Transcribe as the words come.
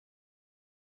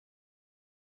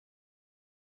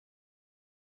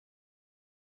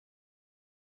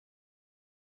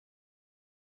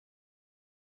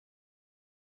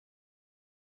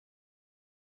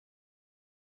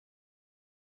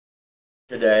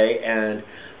today, and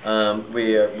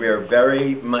we are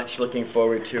very much looking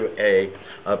forward to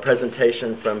a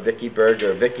presentation from Vicki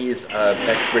Berger. Vicki's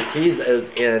expertise is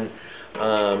in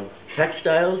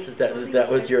textiles. That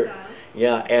was your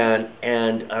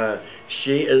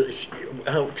she is.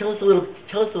 Tell us a little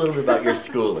bit about your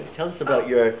schooling. Tell us about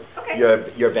your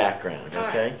background.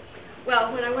 Okay.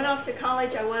 Well, when I went off to college,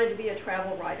 I wanted to be a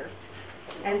travel writer,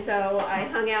 and so I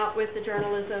hung out with the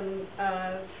journalism,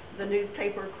 the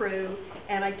newspaper crew,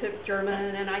 and I took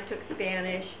German and I took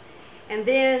Spanish, and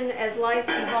then as life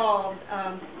evolved,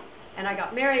 and I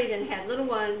got married and had little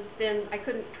ones, then I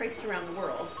couldn't trace around the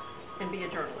world and be a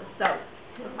journalist. So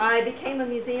I became a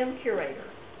museum curator,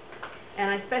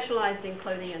 and I specialized in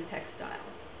clothing and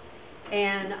textiles.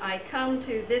 And I come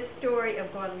to this story of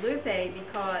Guadalupe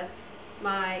because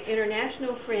my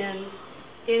international friends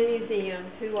in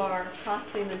museums who are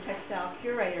costume and textile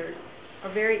curators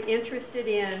are very interested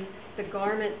in the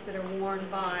garments that are worn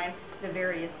by the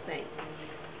various saints.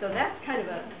 So that's kind of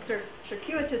a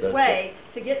circuitous way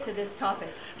to get to this topic.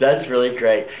 That's really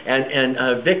great.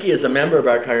 And Vicki is a member of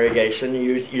our congregation.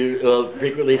 You will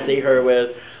frequently see her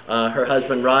with her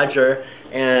husband Roger,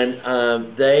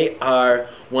 and they are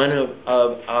one of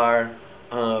our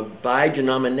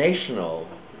bi-denominational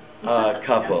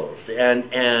couples.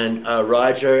 And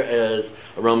Roger is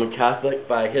a Roman Catholic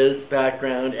by his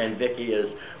background, and Vicki is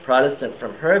Protestant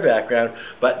from her background,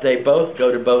 but they both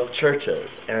go to both churches,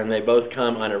 and they both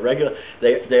come on a regular.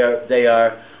 They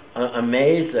are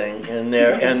amazing in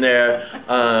their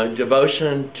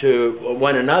devotion to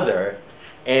one another,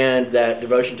 and that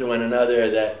devotion to one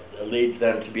another that leads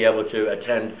them to be able to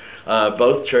attend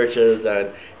both churches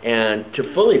and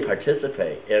to fully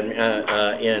participate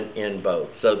in both.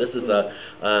 So this is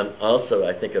also,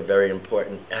 I think, a very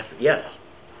important aspect. Yes.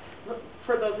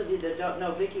 For those of you that don't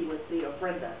know, Vicki was the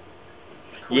ofrenda.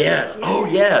 Yes. Oh,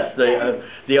 yes.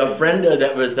 The ofrenda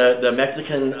that was the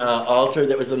Mexican altar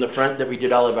that was in the front that we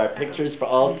did all of our pictures for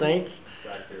All Saints.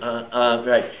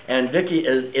 Right. And Vicki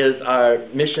is our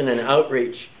mission and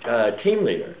outreach team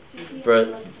leader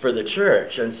for the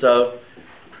church. And so,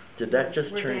 did that just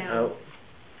turn out?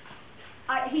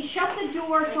 He shut the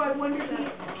door, so I wondered if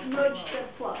he merged the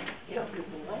plug. Yeah.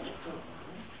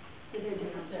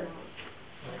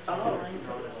 Oh, on a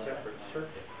separate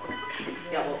circuit.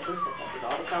 Yeah, well, first of all,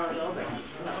 all the power building.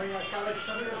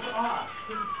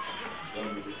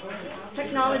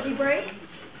 Technology break?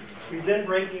 We've been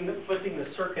flipping the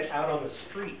circuit out on the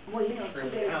street. Well, you know,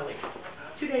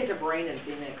 2 days of rain in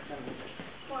Phoenix, and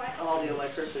all the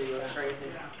electricity was crazy.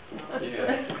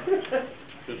 Yeah.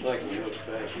 Just like we look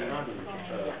back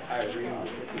Irene,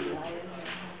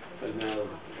 but now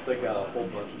they got a whole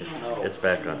bunch of snow. It's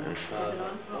back on.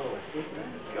 Oh,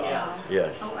 Yeah.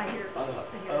 Yes. Oh, I hear.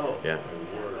 Oh. Yeah.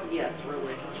 Yes,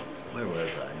 really. Where was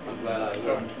I? I'm glad I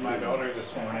looked. My daughter this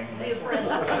morning.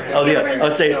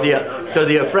 So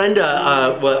the ofrenda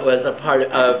was a part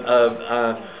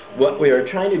of what we were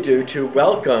trying to do to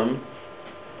welcome.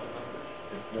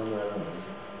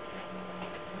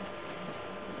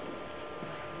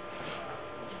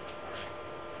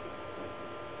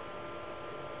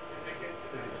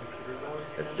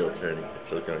 It's still turning. It's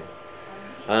still going.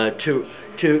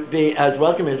 To be as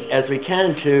welcome as we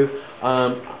can to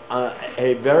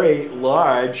a very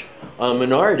large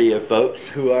minority of folks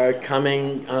who are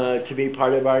coming to be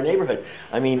part of our neighborhood.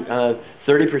 I mean, 30%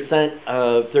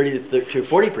 to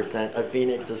 40% of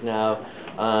Phoenix is now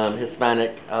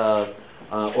Hispanic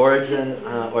origin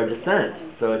or descent.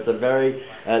 So it's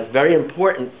very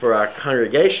important for our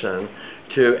congregation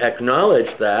to acknowledge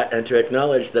that, and to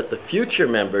acknowledge that the future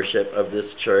membership of this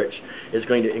church is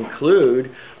going to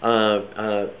include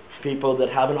people that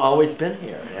haven't always been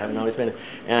here,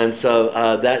 and so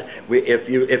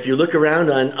if you look around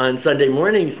on Sunday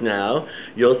mornings now,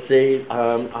 you'll see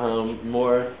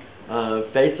more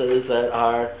faces that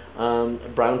are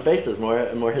brown faces,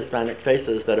 more Hispanic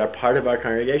faces that are part of our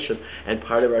congregation and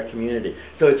part of our community.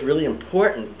 So it's really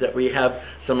important that we have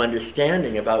some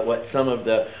understanding about what some of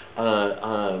the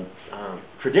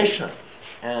traditions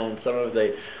and some of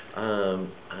the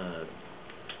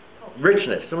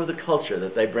richness, some of the culture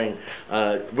that they bring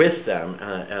with them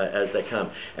as they come.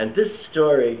 And this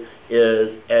story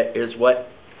is what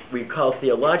we call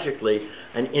theologically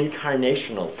an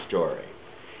incarnational story.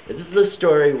 This is a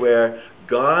story where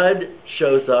God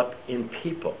shows up in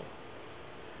people.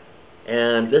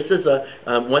 And this is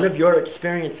one of your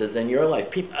experiences in your life.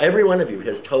 Every one of you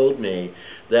has told me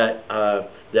that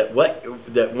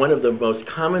one of the most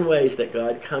common ways that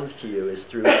God comes to you is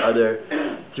through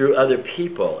other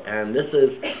people. And this is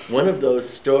one of those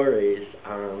stories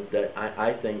that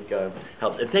I think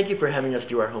helps. And thank you for having us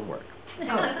do our homework.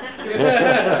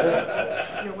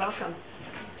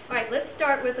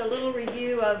 start with a little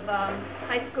review of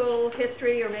high school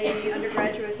history or maybe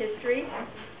undergraduate history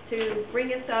to bring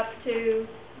us up to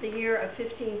the year of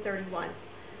 1531.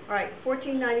 All right,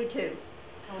 1492.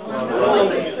 Okay.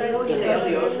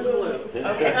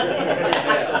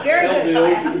 Very good.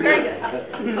 Very good.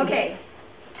 Okay.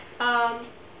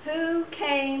 Who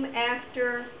came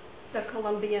after the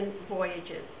Columbian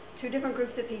voyages? Two different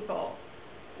groups of people.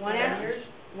 One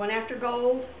after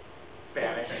gold. The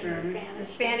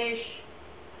Spanish.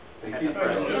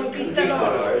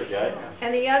 Conquistadors.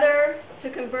 And the other to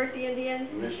convert the Indians?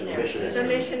 The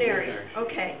missionaries.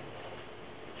 Okay.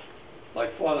 Like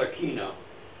Father Kino.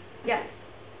 Yes.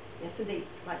 Yes, indeed.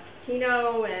 Like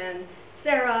Kino and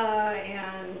Sarah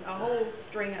and a whole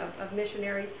string of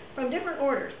missionaries from different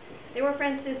orders. They were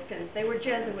Franciscans, they were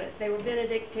Jesuits, they were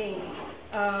Benedictines,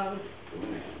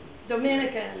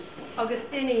 Dominicans,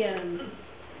 Augustinians.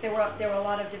 There were a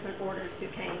lot of different orders who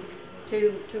came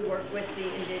to work with the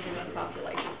indigenous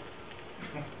population.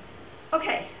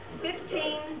 Okay,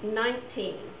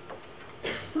 1519.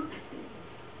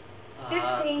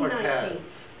 1519.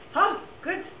 Oh,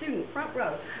 good student, front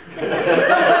row.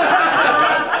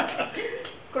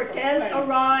 Cortez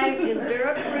arrived in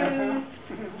Veracruz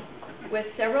with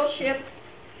several ships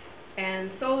and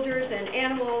soldiers and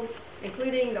animals,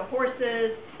 including the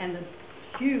horses and the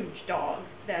huge dogs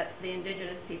that the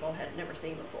indigenous people had never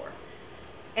seen before.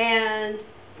 And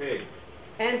pigs.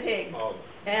 Oh.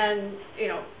 And, you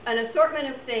know, an assortment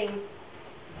of things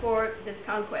for this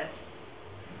conquest.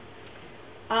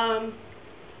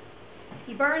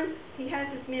 He has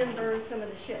his men burn some of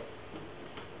the ships.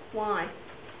 Why?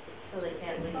 So they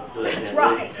can't leave.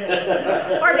 Right.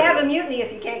 Hard to have a mutiny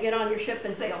if you can't get on your ship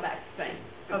and sail back to Spain.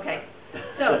 Okay.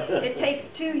 So it takes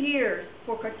 2 years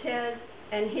for Cortez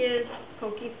and his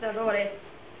conquistadores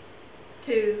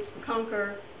to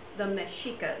conquer the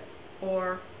Mexicas,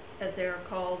 or as they're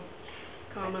called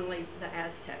commonly, the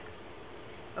Aztecs.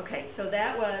 Okay, so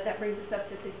that brings us up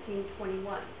to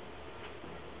 1521.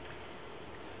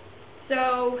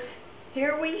 So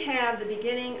here we have the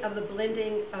beginning of the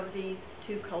blending of these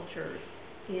two cultures,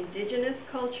 the indigenous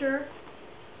culture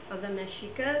of the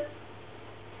Mexicas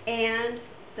and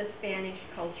the Spanish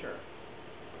culture.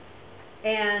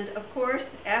 And of course,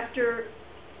 after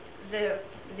the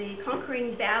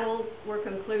conquering battles were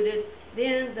concluded,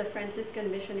 then the Franciscan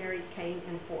missionaries came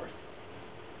in force.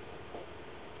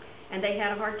 And they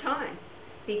had a hard time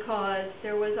because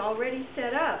there was already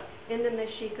set up in the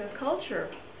Mexica culture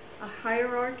a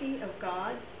hierarchy of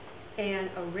gods and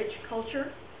a rich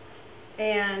culture.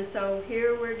 And so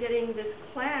here we're getting this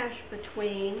clash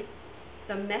between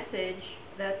the message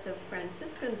that the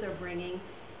Franciscans are bringing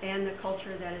and the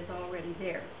culture that is already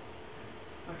there.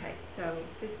 Okay, so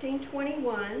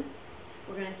 1521,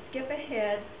 we're going to skip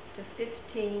ahead to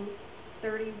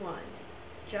 1531,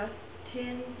 just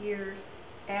 10 years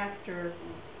after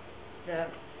the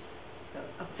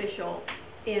official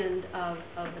end of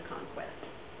the conquest.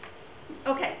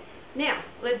 Okay, now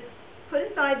let's put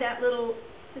aside that little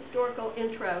historical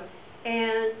intro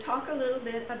and talk a little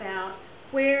bit about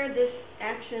where this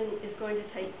action is going to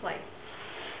take place.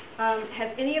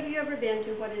 Have any of you ever been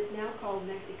to what is now called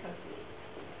Mexico City?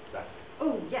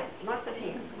 Oh, yes, lots of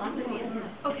hands, lots of hands.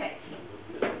 Okay.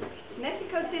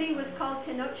 Mexico City was called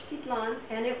Tenochtitlan,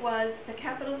 and it was the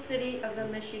capital city of the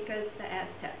Mexicas, the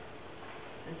Aztecs.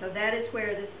 And so that is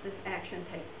where this action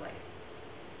takes place.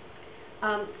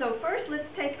 So first, let's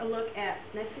take a look at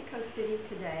Mexico City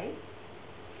today,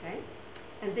 okay?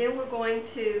 And then we're going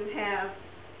to have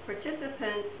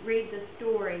participants read the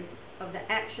story of the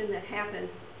action that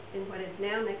happened in what is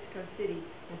now Mexico City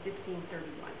in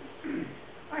 1531.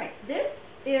 All right, this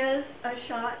is a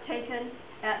shot taken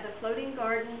at the floating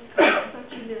gardens of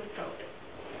Xochimilco.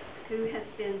 Who has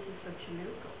been to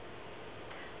Xochimilco?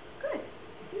 Good.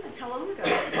 Yes, how long ago?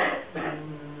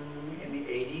 In the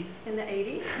 80s. In the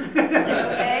 80s?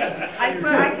 Okay.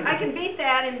 I can beat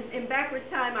that in backward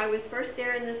time. I was first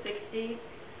there in the 60s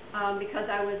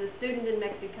because I was a student in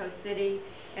Mexico City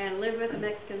and lived with a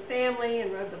Mexican family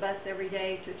and rode the bus every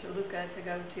day to Toluca to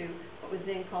go to what was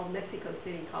then called Mexico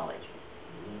City College.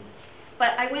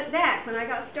 But I went back when I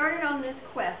got started on this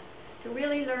quest to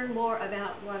really learn more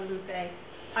about Guadalupe.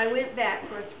 I went back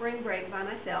for a spring break by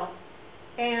myself,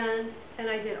 and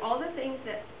I did all the things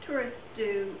that tourists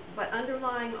do, but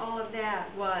underlying all of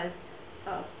that was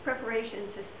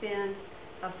preparation to spend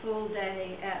a full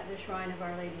day at the Shrine of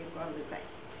Our Lady of Guadalupe.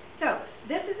 So,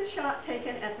 this is a shot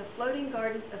taken at the floating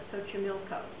gardens of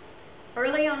Xochimilco,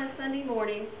 early on a Sunday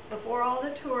morning before all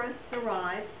the tourists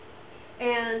arrive,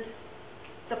 and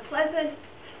the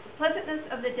pleasantness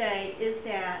of the day is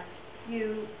that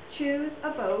you choose a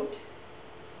boat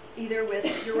either with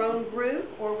your own group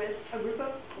or with a group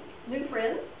of new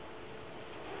friends.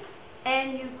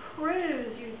 And you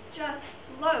cruise, you just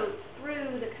float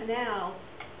through the canal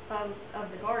of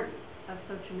the garden of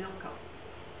Xochimilco.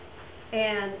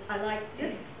 And I like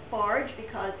this barge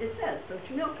because it says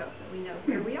Xochimilco, so we know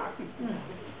where we are.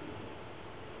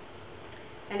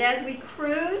 And as we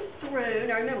cruise through,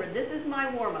 now remember, this is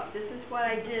my warm-up. This is what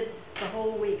I did the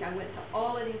whole week. I went to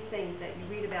all of these things that you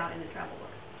read about in the travel book.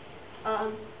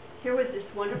 Here was this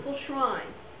wonderful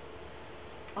shrine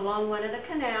along one of the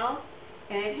canals,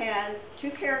 and it has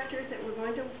two characters that we're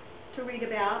going to read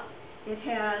about. It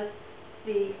has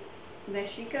the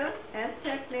Mexica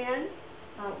Aztec man,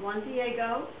 Juan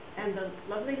Diego, and the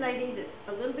lovely lady that's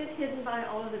a little bit hidden by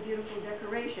all of the beautiful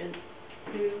decorations,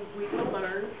 who we will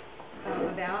learn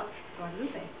about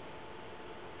Guadalupe.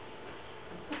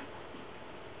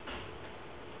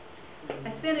 I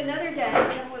spent another day.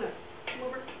 I don't want to.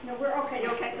 No, we're okay.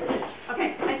 Okay. Okay.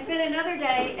 I spent another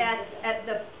day at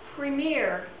the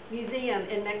premier museum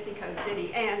in Mexico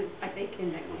City, and I think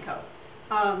in Mexico,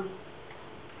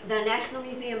 the National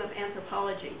Museum of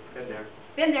Anthropology. Been there.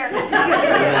 Been there. Been there.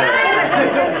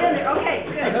 Okay,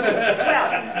 good. Well,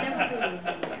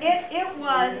 it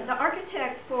was the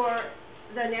architect for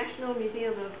the National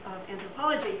Museum of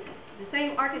Anthropology, the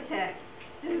same architect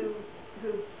who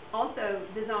also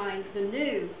designed the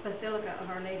new Basilica of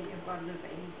Our Lady of Guadalupe.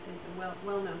 He's a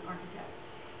well-known architect.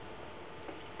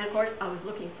 And of course, I was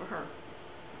looking for her.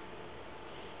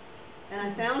 And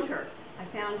I found her. I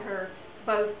found her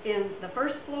both in the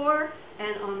first floor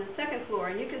and on the second floor.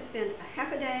 And you can spend a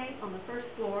half a day on the first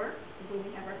floor when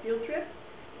we have our field trip.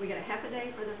 We get a half a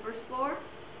day for the first floor.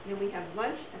 Then we have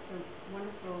lunch at the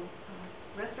wonderful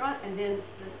restaurant, and then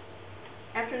the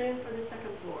afternoon for the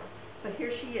second floor. But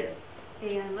here she is.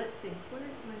 And let's see, where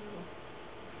is my little...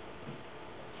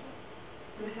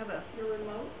 Do I have your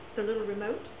remote? The little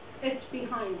remote? It's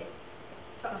behind it.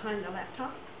 Behind the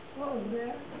laptop? Oh,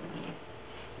 there.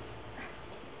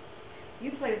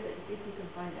 You play with it and see if you can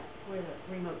find out where the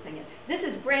remote thing is. This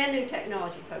is brand new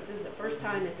technology, folks. This is the first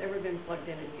time it's ever been plugged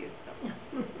in and used. So.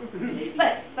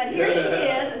 but here she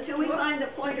is. Until we find the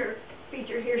pointer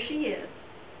feature, here she is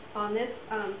on this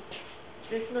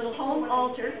this little home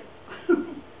altar.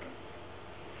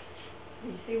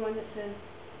 You see one that says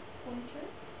pointer?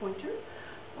 Pointer?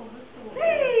 Oh, what's the one?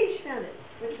 Hey, she found it.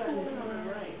 Which button is it? All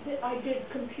right. I did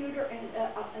computer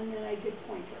and then I did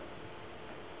pointer.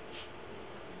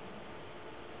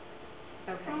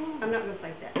 Okay, I'm not going to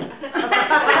play that.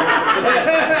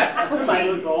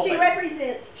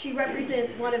 She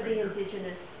represents one of the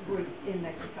indigenous groups in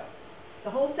Mexico.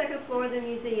 The whole second floor of the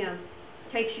museum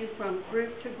takes you from group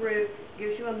to group,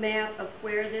 gives you a map of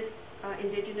where this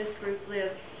indigenous group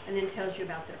lives, and then tells you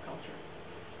about their culture.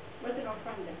 Was it on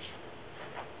Sunday?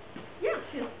 Yeah,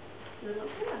 she's a little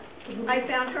kid. I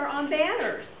found her on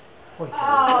banners. Oh.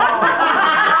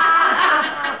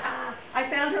 I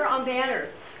found her on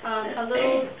banners. A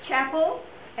little chapel,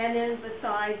 and then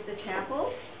beside the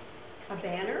chapel, a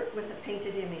banner with a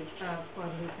painted image of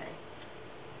Guadalupe.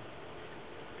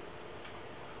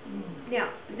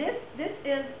 Now, this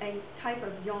is a type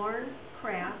of yarn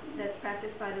craft that's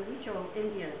practiced by the Huichol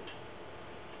Indians,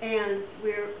 and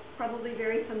we're probably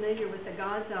very familiar with the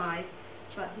God's Eye,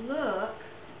 but look,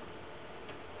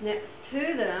 next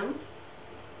to them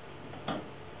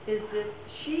is this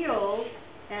shield.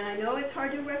 And I know it's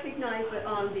hard to recognize, but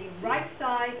on the right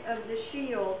side of the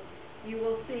shield, you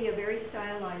will see a very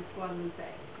stylized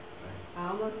Guadalupe. I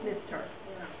almost missed her.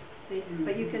 Yeah. See?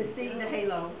 But you can see the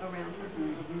halo around her.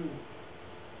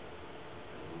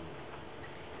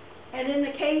 And in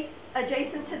the case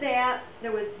adjacent to that,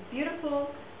 there was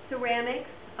beautiful ceramics,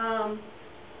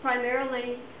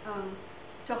 primarily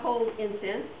to hold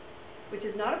incense, which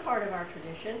is not a part of our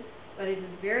tradition, but it is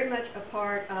very much a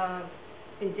part of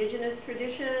indigenous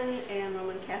tradition and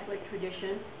Roman Catholic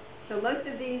tradition. So most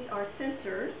of these are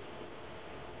censers,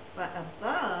 but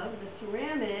above the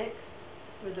ceramics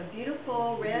was a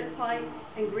beautiful red, white,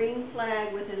 and green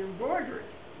flag with an embroidered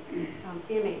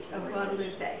image of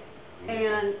Guadalupe.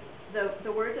 And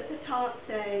the words at the top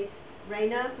say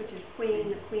Reina, which is Queen,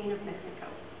 the Queen of Mexico.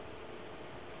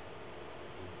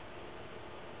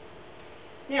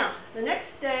 Now, the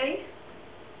next day,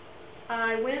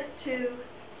 I went to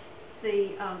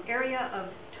the area of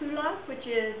Tula, which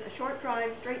is a short drive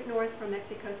straight north from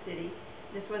Mexico City.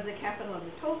 This was the capital of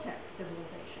the Toltec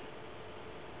civilization.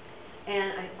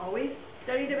 And I always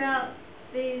studied about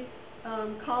these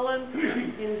columns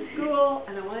in school,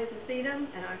 and I wanted to see them,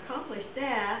 and I accomplished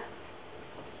that.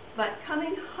 But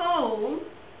coming home,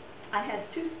 I had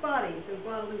two spottings of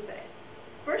Guadalupe.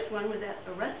 First one was at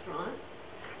a restaurant,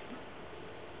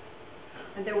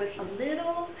 And there was a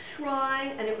little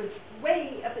shrine, and it was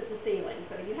way up at the ceiling.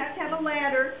 So you have to have a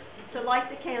ladder to light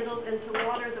the candles and to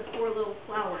water the poor little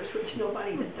flowers, which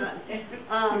nobody had done.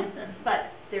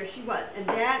 But there she was. And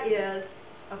that is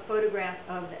a photograph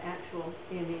of the actual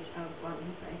image of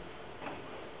Guadalupe.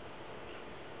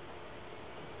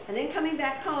 And then coming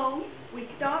back home, we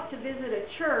stopped to visit a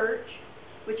church,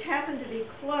 which happened to be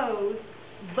closed,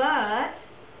 but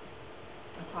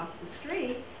across the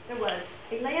street, there was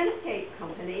a landscape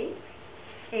company,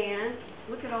 and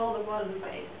look at all the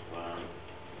Guadalupe. Wow.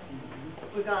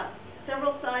 We've got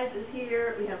several sizes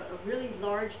here. We have a really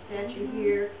large statue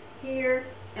here,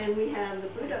 and we have the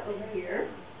Buddha over here.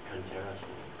 Interesting.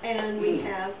 And we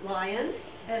have lions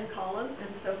and columns and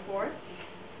so forth.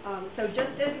 So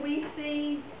just as we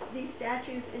see these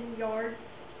statues in yards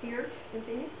here in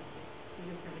Phoenix, these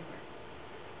are everywhere.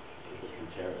 This is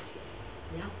interesting.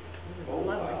 Yeah. This is Oh,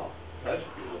 lovely. wow. That's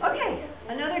beautiful. Okay,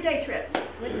 another day trip.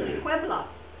 Went to Puebla,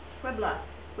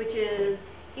 which is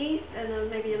east and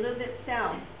maybe a little bit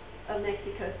south of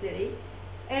Mexico City.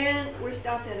 And we're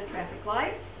stopped at a traffic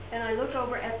light, and I look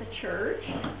over at the church.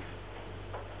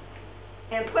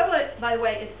 And Puebla, by the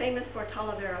way, is famous for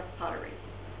Talavera pottery.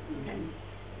 Okay.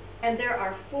 And there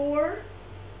are four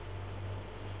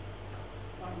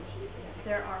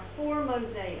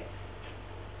mosaics.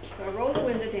 So I roll the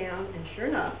window down, and sure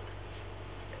enough,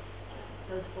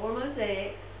 those four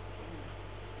mosaics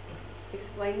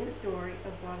explain the story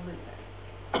of Guadalupe.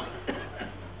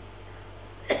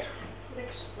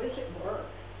 Exquisite work.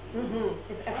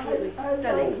 It's absolutely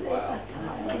stunning. Wow.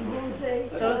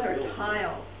 Those are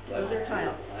tiles. Those are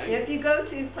tiles. If you go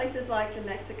to places like the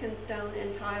Mexican Stone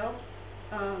and Tile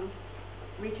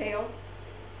retail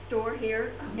store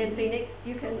here in Phoenix,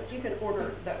 you can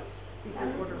order those. You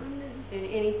can order in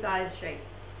any size, shape.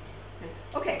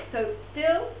 Okay, so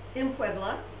still in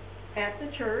Puebla, at the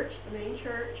church, the main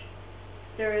church,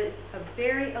 there is a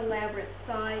very elaborate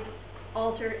side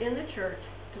altar in the church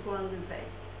to Guadalupe.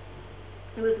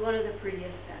 It was one of the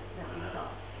prettiest that we saw.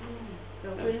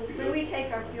 So when we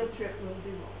take our field trip, we'll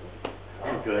do one.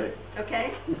 Oh, good.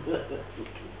 Okay?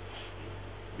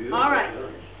 Beautiful. All right.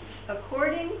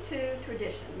 According to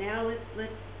tradition, now let's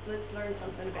learn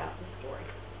something about the story.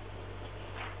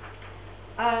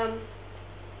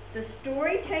 The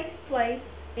story takes place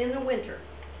in the winter.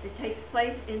 It takes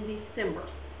place in December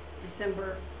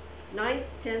 9th,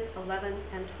 10th, 11th,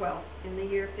 and 12th in the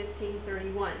year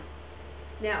 1531.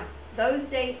 Now, those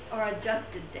dates are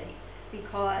adjusted dates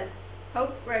because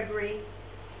Pope Gregory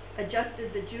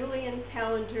adjusted the Julian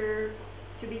calendar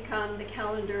to become the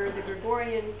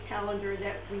Gregorian calendar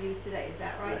that we use today. Is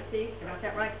that right, Steve? Got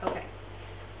that right? Okay.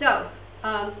 So,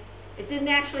 it didn't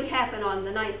actually happen on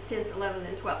the 9th, 10th, 11th,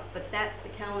 and 12th, but that's the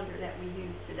calendar that we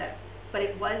use today. But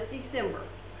it was December.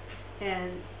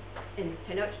 And in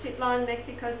Tenochtitlan,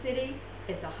 Mexico City,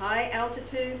 it's a high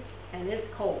altitude, and it's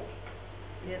cold.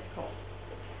 It's cold.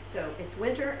 So it's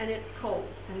winter and it's cold.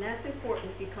 And that's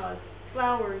important because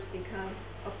flowers become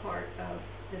a part of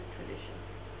this tradition.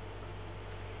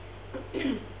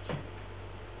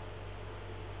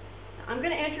 I'm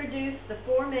going to introduce the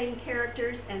four main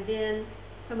characters, and then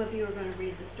some of you are going to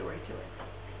read the story to us.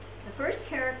 The first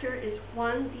character is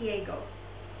Juan Diego.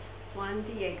 Juan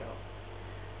Diego.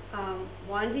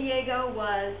 Juan Diego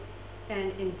was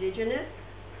an indigenous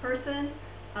person.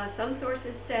 Some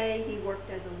sources say he worked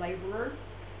as a laborer,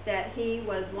 that he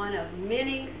was one of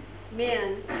many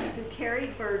men who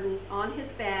carried burdens on his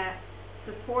back,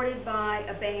 supported by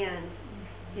a band,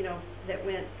 that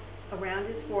went around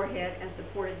his forehead and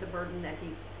supported the burden that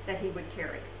he would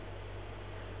carry.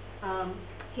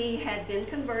 He had been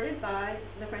converted by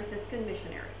the Franciscan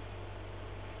missionaries,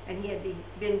 and he had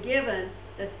been given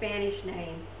the Spanish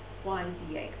name Juan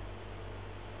Diego.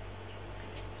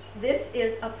 This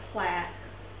is a plaque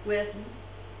with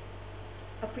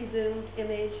a presumed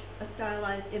image, a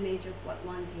stylized image of what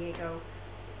Juan Diego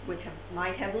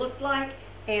might have looked like,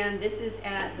 and this is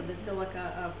at the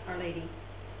Basilica of Our Lady.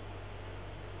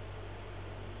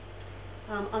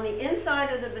 On the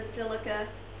inside of the basilica,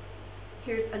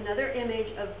 here's another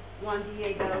image of Juan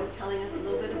Diego telling us a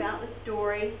little bit about the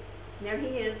story. And there he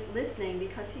is listening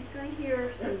because he's going to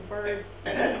hear some birds,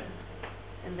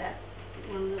 and that's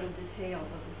one little detail of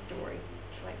the story.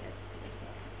 Like that.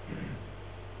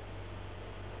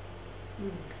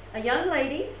 A young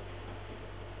lady,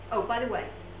 oh, by the way,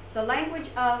 the language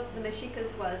of the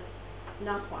Mexicas was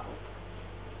Nahuatl.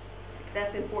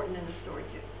 That's important in the story,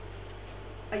 too.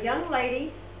 A young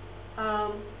lady,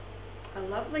 a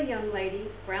lovely young lady,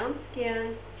 brown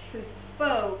skin, who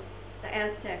spoke the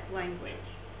Aztec language.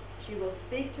 She will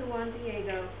speak to Juan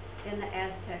Diego in the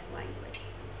Aztec language.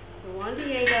 So Juan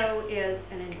Diego is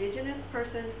an indigenous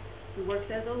person who works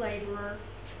as a laborer,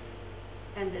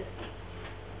 and this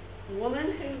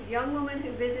young woman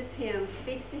who visits him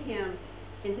speaks to him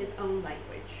in his own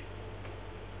language.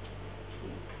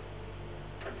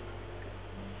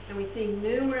 And we see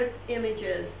numerous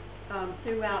images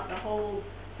throughout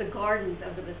the gardens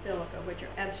of the basilica, which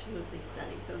are absolutely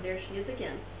stunning. So there she is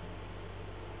again.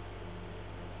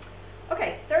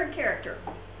 Okay, third character,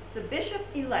 the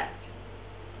bishop-elect.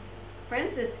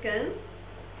 Franciscan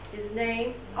is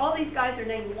named, all these guys are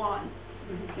named Juan.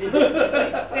 We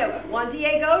have Juan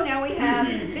Diego, now we have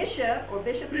bishop, or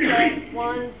bishop-elect,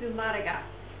 Juan Zumárraga.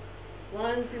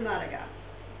 Juan Zumárraga.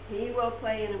 He will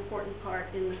play an important part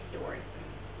in the story.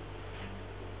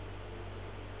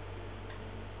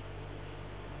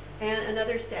 And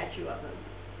another statue of him.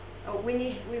 Oh, we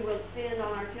will spend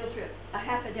on our field trip a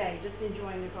half a day just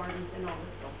enjoying the gardens and all the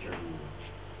sculpture.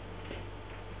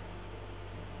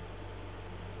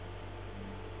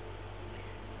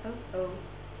 Oh,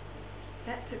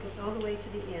 that took us all the way to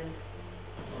the end.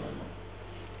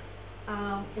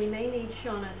 We may need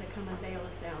Shauna to come and bail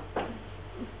us out.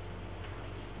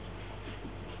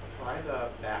 Try the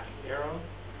back arrow.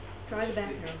 Try the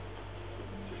back arrow.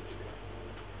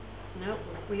 Nope,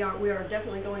 we are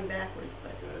definitely going backwards,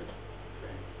 but Good.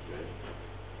 Good.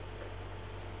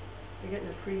 you're getting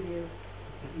a preview.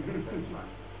 That's fine.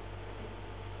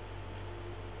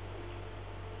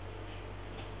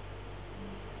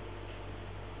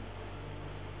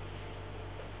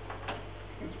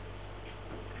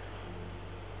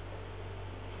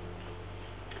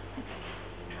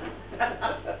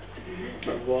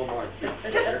 Walmart. Just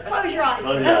close your eyes.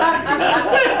 Oh, yeah.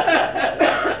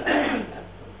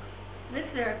 This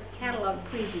is their catalog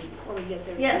preview before we get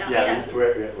there. Yes. Yeah,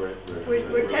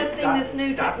 We're testing this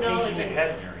new Stop technology. changing the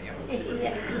head, Miriam.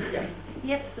 Yes.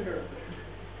 Yes, sir.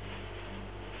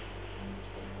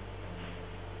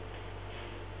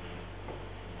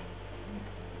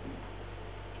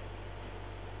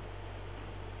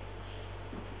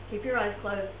 Keep your eyes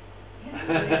closed.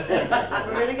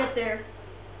 We're gonna get there.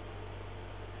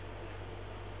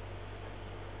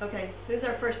 Okay, who's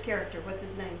our first character? What's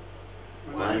his name?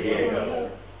 Juan Diego.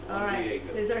 All right.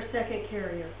 Diego. Who's our second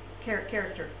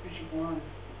character? Bishop Juan.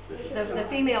 The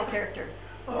female character.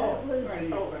 Oh,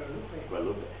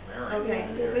 Guadalupe. Okay.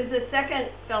 Who's the second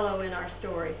fellow in our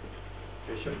story?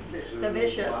 Bishop. The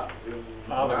bishop.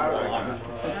 Father.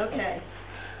 Okay.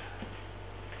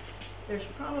 There's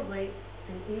probably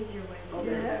an easier way to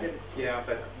do that. Yeah,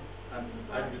 but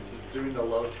I'm just doing the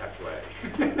low-tech way.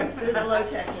 Do the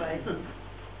low-tech way.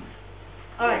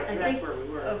 All right, I think, That's where we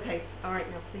were. okay, all right,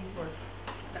 now please work.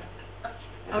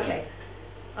 Okay,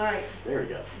 all right, There we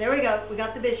go. there we go, we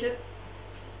got the bishop.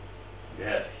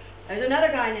 Yes. There's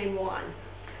another guy named Juan.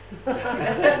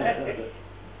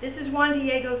 This is Juan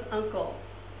Diego's uncle,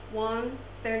 Juan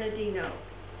Bernardino.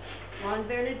 Juan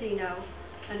Bernardino,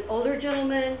 an older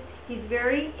gentleman. He's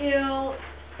very ill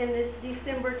in this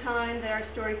December time that our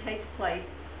story takes place.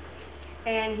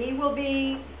 And he will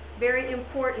be very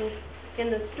important in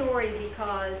the story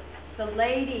because the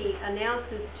lady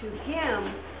announces to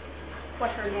him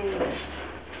what her name is.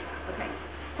 Okay,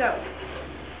 so.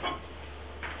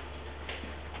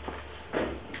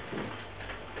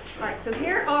 All right, so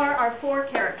here are our four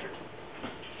characters.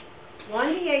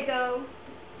 Juan Diego,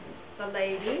 the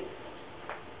lady,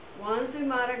 Juan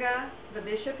Zumárraga, the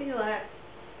bishop-elect,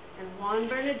 and Juan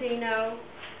Bernardino,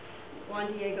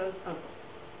 Juan Diego's uncle.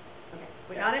 Okay,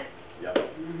 we got it? Yep.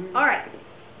 All right,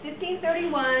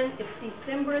 1531, it's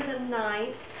December the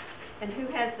 9th, and who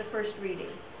has the first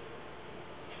reading?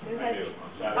 Who has? I do, on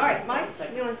Saturday. All right, Mike,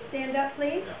 you want to stand up,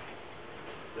 please? Yeah.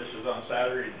 This is on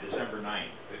Saturday, December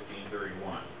 9th, 1531,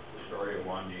 the story of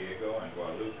Juan Diego and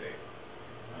Guadalupe.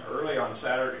 Early on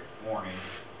Saturday morning,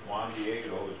 Juan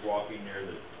Diego was walking near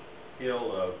the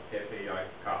hill of Tepeyac.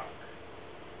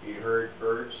 He heard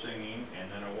birds singing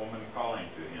and then a woman calling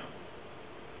to him.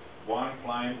 Juan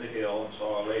climbed the hill and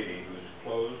saw a lady whose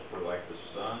clothes were like the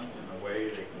sun in the way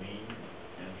they gleamed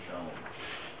and shone.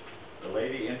 The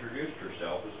lady introduced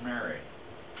herself as Mary,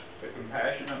 the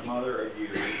compassionate mother of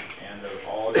you and of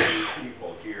all you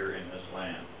people here in this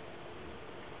land.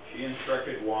 She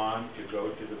instructed Juan to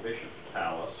go to the bishop's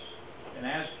palace and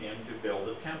asked him to build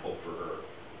a temple for her.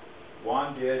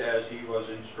 Juan did as he was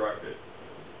instructed.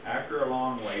 After a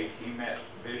long wait, he met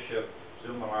Bishop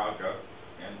Zumárraga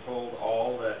and told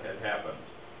all that had happened.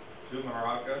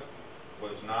 Zumárraga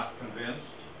was not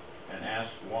convinced and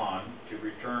asked Juan to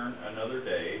return another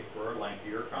day for a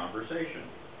lengthier conversation.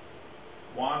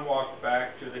 Juan walked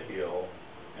back to the hill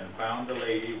and found the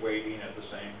lady waiting at the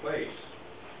same place.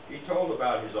 He told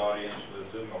about his audience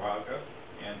with Zumárraga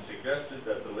and suggested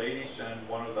that the lady send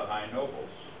one of the high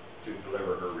nobles to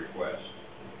deliver her request,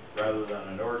 rather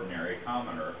than an ordinary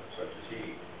commoner such as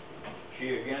he.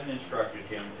 She again instructed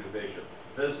him to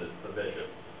visit the bishop.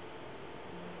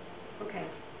 Okay.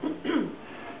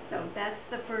 So that's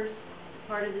the first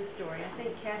part of the story. I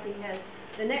think Kathy has,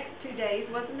 the next 2 days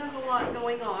wasn't a whole lot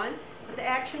going on, but the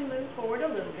action moved forward a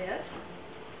little bit.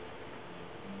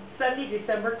 Sunday,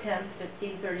 December 10th,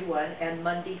 1531, and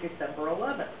Monday, December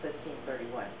 11th,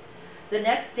 1531. The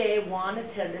next day, Juan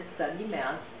attended Sunday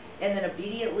Mass and then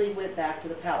immediately went back to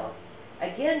the palace.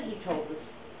 Again, he told the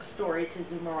story to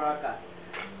Zumarraga.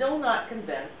 Still not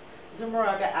convinced,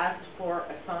 Zumarraga asked for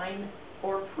a sign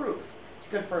or proof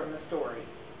to confirm the story.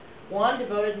 Juan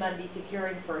devoted Monday to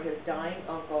caring for his dying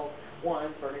uncle,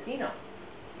 Juan Bernardino.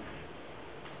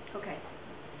 Okay.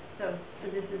 So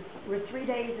we're 3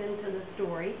 days into the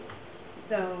story.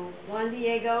 So Juan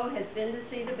Diego has been to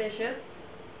see the bishop,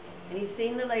 and he's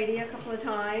seen the lady a couple of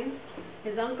times.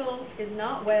 His uncle is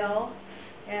not well,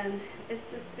 and it's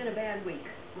just been a bad week.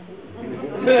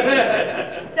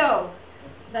 So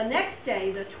the next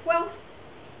day, the 12th,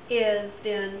 is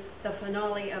then the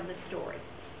finale of the story.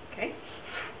 Okay?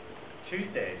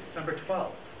 Tuesday, December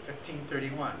 12th,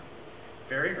 1531.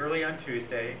 Very early on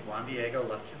Tuesday, Juan Diego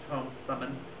left his home to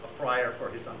summon a friar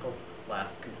for his uncle's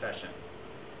last confession.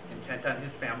 Intent on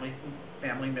his family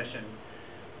mission,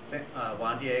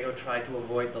 Juan Diego tried to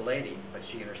avoid the lady, but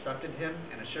she intercepted him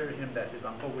and assured him that his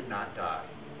uncle would not die.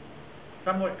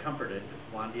 Somewhat comforted,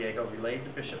 Juan Diego relayed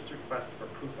the bishop's request for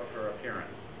proof of her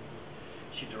appearance.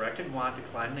 She directed Juan to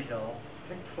climb the hill,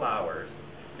 pick flowers,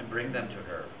 and bring them to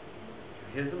her. To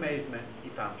his amazement,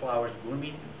 he found flowers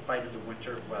blooming in spite of the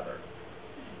winter weather.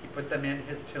 He put them in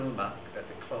his tilma, that's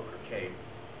a cloak or cape,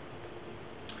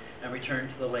 and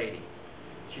returned to the lady.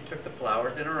 She took the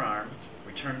flowers in her arms,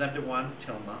 returned them to Juan's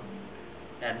tilma,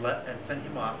 and sent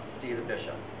him off to see the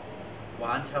bishop.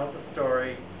 Juan tells the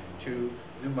story to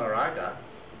Zumarraga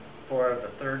for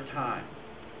the third time.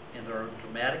 In the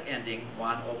dramatic ending,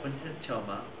 Juan opens his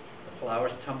tilma, the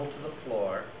flowers tumble to the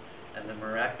floor, and the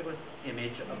miraculous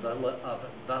image of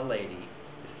the lady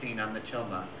is seen on the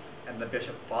tilma, and the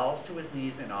bishop falls to his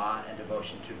knees in awe and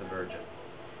devotion to the Virgin.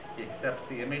 He accepts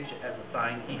the image as a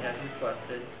sign he had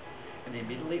requested, and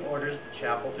immediately orders the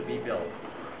chapel to be built.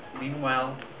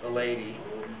 Meanwhile, the lady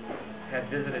had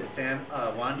visited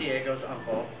Juan Diego's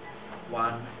uncle,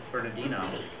 Juan Bernardino,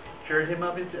 cured him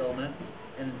of his illness,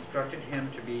 and instructed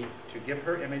him to give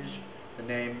her image the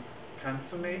name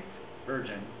Consummate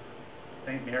Virgin,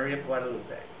 Saint Mary of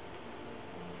Guadalupe.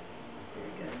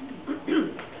 Very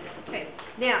good. Okay.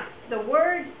 Now, the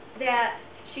word that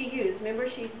she used, remember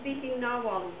she's speaking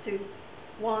Nahuatl to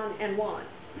Juan and Juan,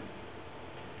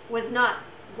 was not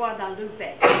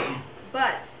Guadalupe.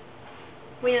 But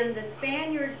when the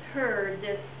Spaniards heard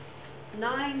this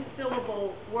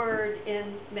 9-syllable word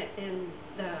in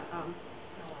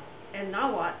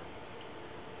Nahuatl,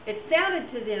 it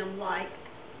sounded to them like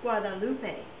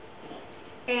Guadalupe.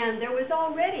 And there was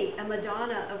already a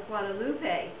Madonna of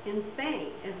Guadalupe in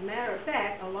Spain. As a matter of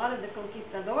fact, a lot of the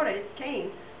conquistadores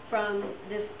came from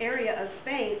this area of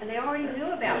Spain, and they already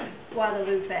knew about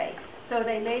Guadalupe. So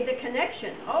they made the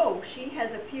connection. Oh, she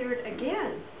has appeared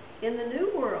again in the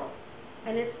New World,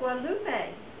 and it's Guadalupe.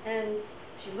 And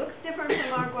she looks different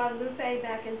from our Guadalupe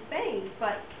back in Spain,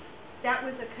 but that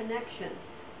was a connection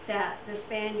that the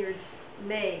Spaniards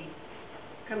made,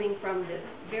 coming from this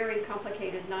very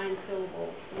complicated 9-syllable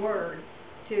word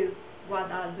to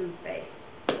Guadalupe.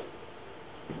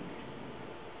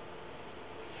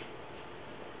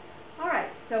 All right,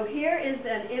 so here is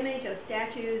an image of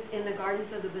statues in the gardens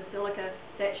of the Basilica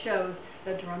that shows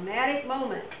the dramatic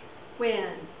moment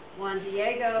when Juan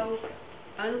Diego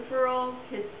unfurls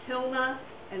his tilma,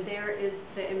 and there is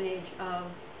the image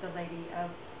of the Lady of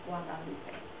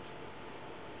Guadalupe.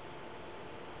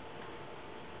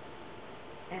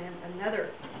 And another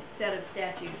set of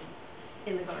statues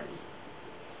in the garden.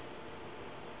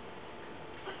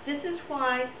 This is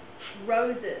why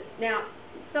roses. Now,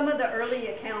 some of the early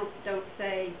accounts don't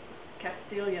say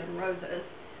Castilian roses,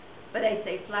 but they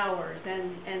say flowers,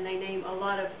 and they name a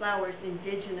lot of flowers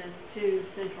indigenous to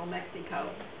central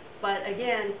Mexico. But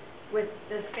again, with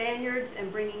the Spaniards and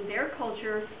bringing their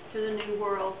culture to the New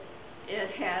World,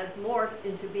 it has morphed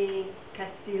into being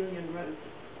Castilian roses.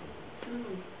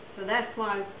 So that's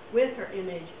why with her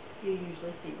image, you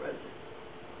usually see roses.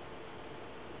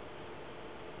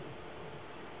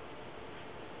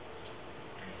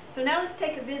 So now let's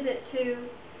take a visit to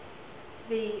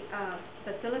the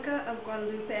Basilica of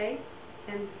Guadalupe,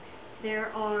 and there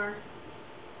are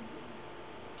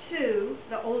two,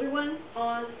 the older one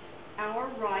on our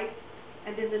right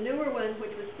And then the newer one,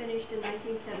 which was finished in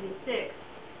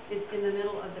 1976, is in the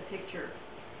middle of the picture.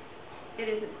 It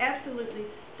is an absolutely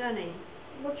stunning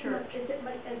church. Is it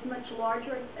as much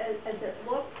larger as it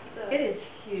looks? It is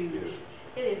huge.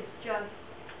 It is just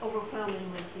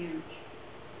overwhelmingly huge.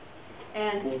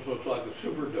 And Almost looks like a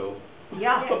Superdome.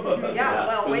 yeah,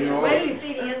 well, wait till you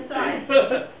see the inside.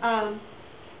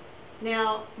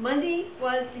 Now, Monday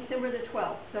was December the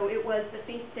 12th, so it was the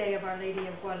feast day of Our Lady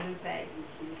of Guadalupe.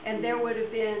 And there would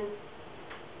have been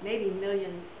maybe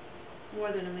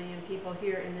more than a million people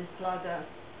here in this plaza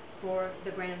for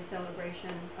the grand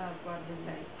celebration of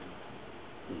Guadalupe.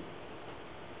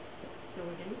 So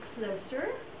we're getting closer.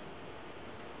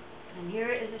 And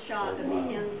here is a shot of the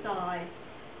inside.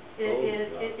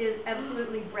 It is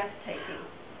absolutely breathtaking.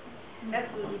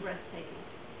 Absolutely breathtaking.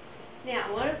 Now,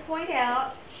 I want to point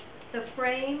out the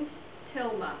framed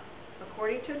tilma.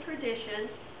 According to tradition,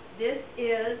 this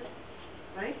is,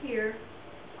 right here,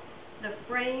 the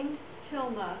framed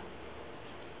tilma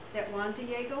that Juan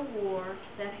Diego wore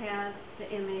that has the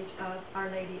image of Our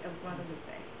Lady of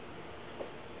Guadalupe.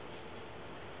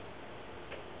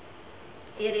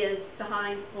 It is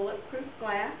behind bulletproof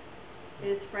glass. It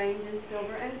is framed in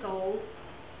silver and gold,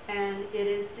 and it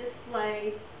is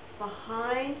displayed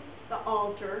behind the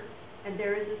altar, and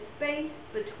there is a space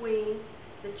between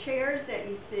the chairs that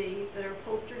you see that are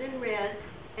upholstered in red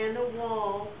and the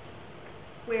wall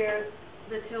where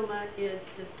the tilma is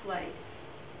displayed.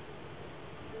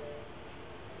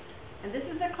 And this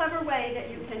is a clever way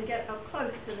that you can get up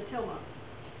close to the tilma.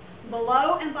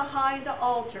 Below and behind the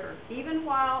altar, even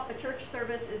while a church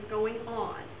service is going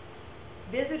on,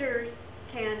 visitors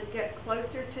can get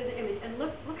closer to the image. And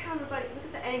look how look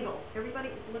at the angle. Everybody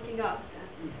is looking up.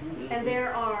 And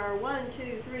there are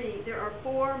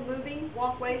 4 moving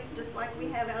walkways, just like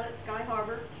we have out at Sky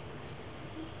Harbor.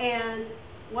 And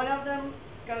one of them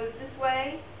goes this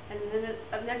way, and then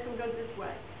the next one goes this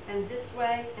way, and this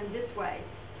way, and this way.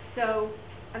 So,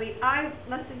 I mean, I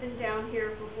must have been down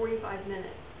here for 45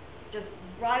 minutes, just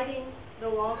riding the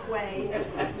walkway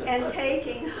and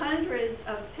taking hundreds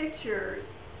of pictures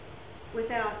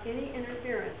without any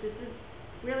interference. This is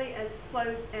really as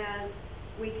close as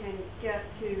we can get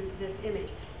to this image.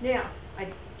 Now,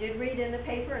 I did read in the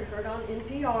paper and heard on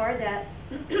NPR that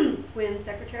when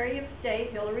Secretary of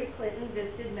State Hillary Clinton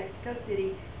visited Mexico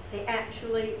City,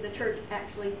 the church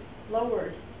actually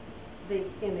lowered the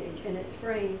image in its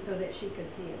frame so that she could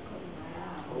see it.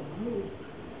 Wow.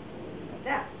 Like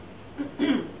that.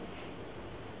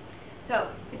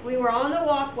 So, if we were on the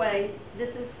walkway, this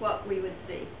is what we would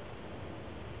see.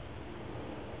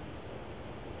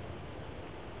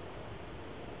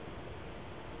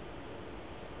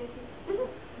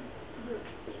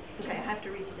 Okay, I have to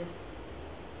reach this.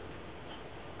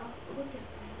 Look at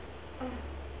that.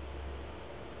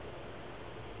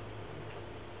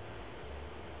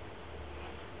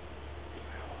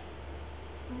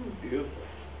 Beautiful.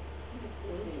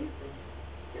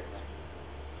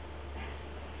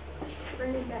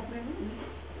 Bringing back memories.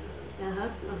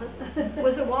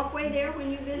 Was the walkway there when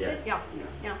you visited? Yes.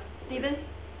 Yeah. Stephen,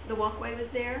 the walkway was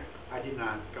there? I did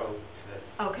not go to this.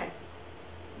 Okay.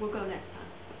 We'll go next time.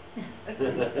 I'd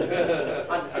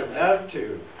love to.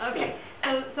 Okay.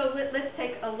 So let's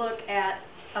take a look at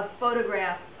a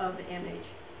photograph of the image.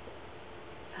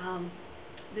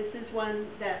 This is one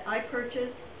that I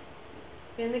purchased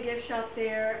in the gift shop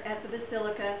there at the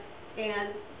Basilica,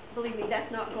 and believe me,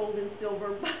 that's not gold and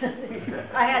silver, but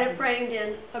I had it framed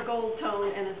in a gold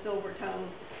tone and a silver tone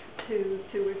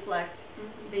to reflect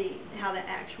how the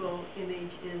actual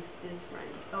image is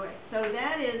framed. Okay, so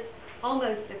that is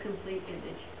almost a complete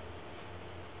image.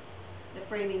 The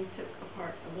framing took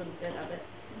apart a little bit of it,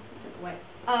 took away.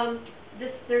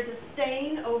 There's a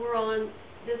stain over on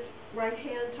this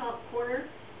right-hand top corner,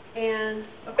 and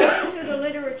according to the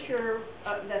literature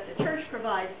that the church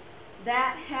provides,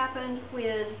 that happened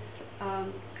when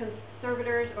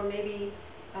conservators or maybe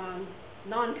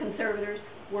non-conservators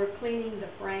were cleaning the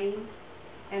frame,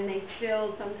 and they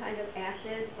spilled some kind of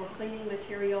acid or cleaning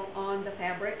material on the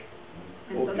fabric,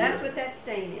 and so that's what that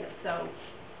stain is. So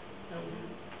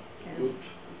Oops.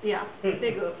 yeah,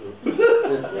 big oops.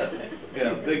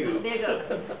 Yeah, big oops. Big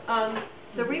oops.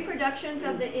 The reproductions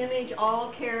of the image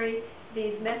all carry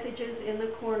these messages in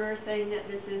the corner saying that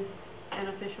this is an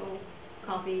official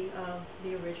copy of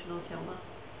the original tilma.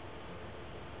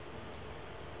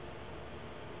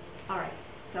 All right,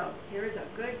 so here is a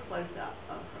good close-up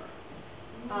of her.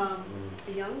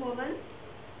 A young woman,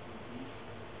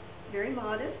 very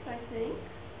modest, I think,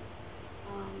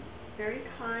 very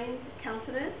kind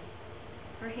countenance,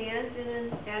 her hands in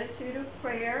an attitude of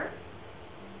prayer.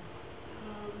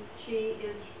 She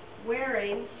is wearing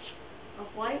wearing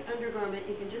a white undergarment.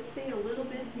 You can just see a little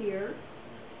bit here.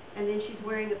 And then she's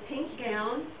wearing a pink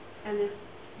gown and this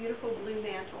beautiful blue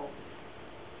mantle.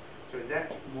 So is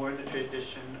that more the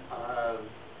tradition of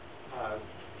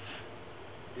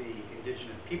the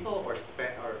indigenous people or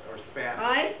Spanish?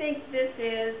 I think this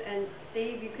is, and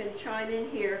Steve, you can chime in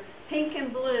here, pink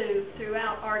and blue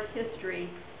throughout art history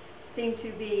seem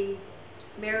to be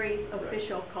Mary's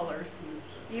official colors.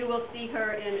 You will see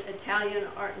her in Italian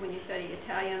art, when you study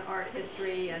Italian art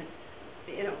history and,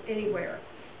 anywhere,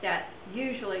 that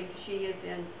usually she is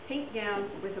in pink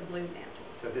gown with a blue mantle.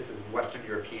 So this is Western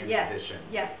European Yes, tradition.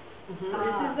 yes. This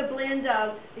is the blend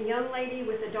of the young lady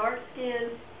with the dark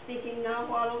skin speaking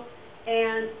Nahuatl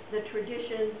and the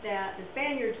traditions that the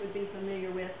Spaniards would be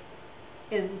familiar with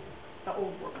in the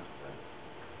old world.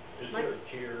 Is there a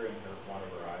tear in one of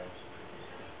her eyes?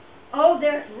 Oh,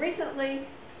 there recently,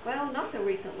 well, not so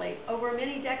recently, over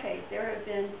many decades, there have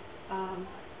been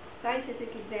scientific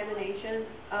examinations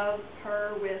of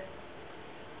her with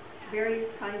various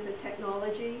kinds of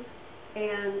technology,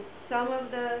 and some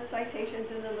of the citations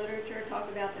in the literature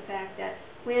talk about the fact that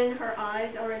when her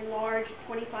eyes are enlarged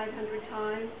 2,500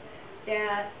 times,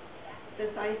 that the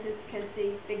scientists can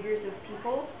see figures of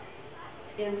people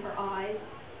in her eyes.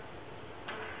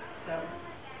 So,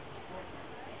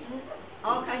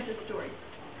 all kinds of stories.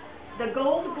 The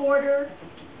gold border,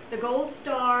 the gold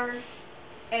stars,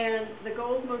 and the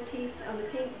gold motifs on the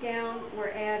pink gown were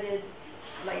added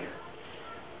later.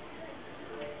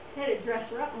 Had to dress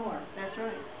her up more. That's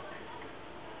right.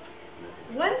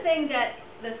 One thing that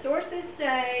the sources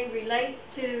say relates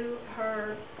to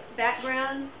her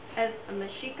background as a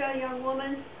Mexica young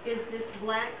woman is this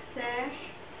black sash,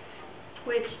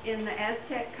 which in the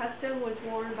Aztec custom was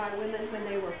worn by women when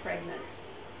they were pregnant.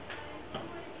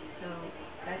 So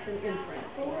that's an inference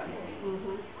for us.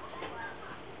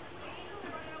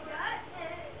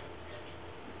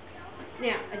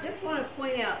 Now, I just want to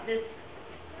point out this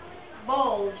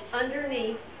bulge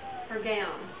underneath her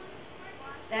gown.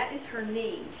 That is her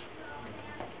knee.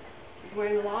 She's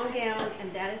wearing a long gown,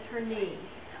 and that is her knee.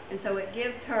 And so it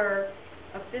gives her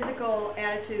a physical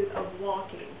attitude of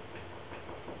walking.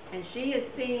 And she is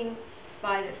seen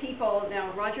by the people.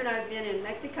 Now, Roger and I have been in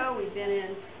Mexico, we've been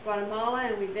in Guatemala,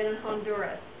 and we've been in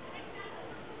Honduras.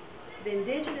 The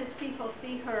indigenous people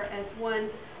see her as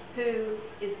one who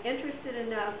is interested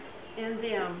enough in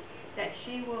them that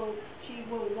she will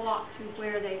walk to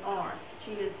where they are.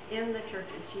 She is in the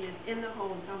churches, she is in the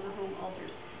homes, on the home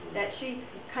altars. That she,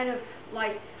 kind of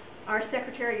like our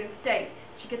Secretary of State,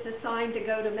 she gets assigned to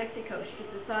go to Mexico, she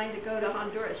gets assigned to go to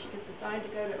Honduras, she gets assigned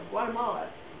to go to Guatemala.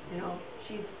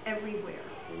 She's everywhere.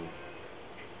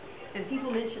 And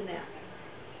people mention that.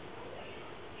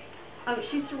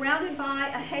 She's surrounded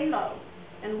by a halo,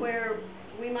 and where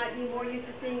we might be more used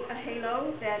to seeing a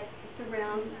halo that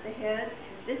surrounds the head,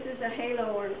 this is a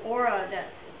halo or an aura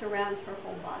that surrounds her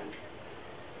whole body.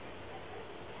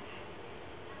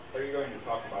 Are you going to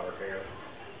talk about her hair?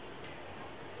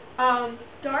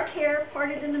 Dark hair,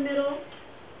 parted in the middle,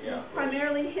 Yeah.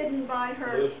 primarily hidden by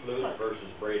her... Loose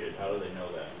versus braided, how do they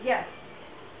know that? Yes.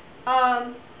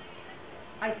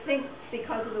 I think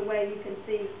because of the way you can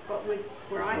see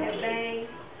where I have bangs,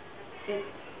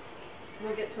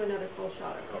 we'll get to another full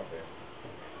shot of her. Okay.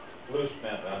 Loose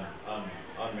meant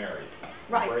unmarried.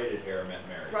 Right. Braided hair meant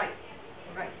married. Right.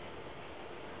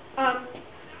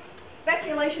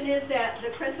 Speculation is that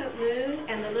the crescent moon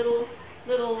and the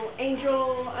little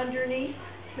angel underneath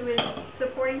who is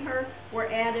supporting her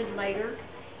were added later.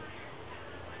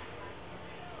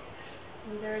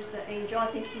 And there's the angel.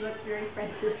 I think she looks very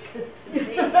Franciscan to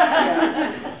me.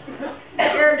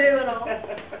 Hairdo and all.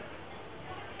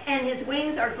 And his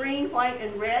wings are green, white,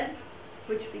 and red,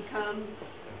 which become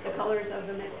the colors of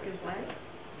the Mexican flag.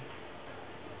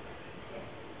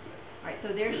 All right, so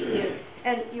there she is.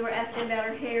 And you were asking about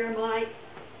her hair, Mike.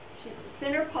 She's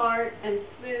center part and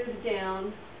smoothed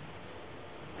down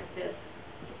like this.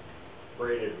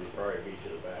 Braided would probably be to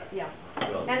the back. Yeah.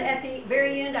 And at the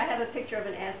very end, I have a picture of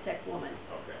an Aztec woman,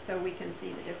 Okay. so we can see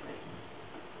the difference.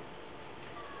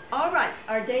 All right,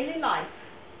 our daily life.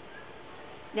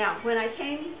 Now, when I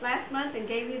came last month and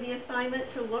gave you the assignment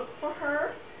to look for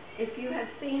her, if you have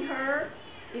seen her,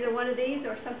 either one of these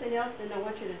or something else, then I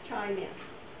want you to chime in.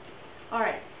 All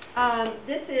right,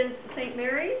 this is St.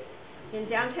 Mary's in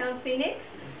downtown Phoenix,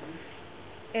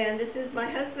 and this is my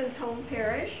husband's home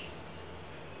parish.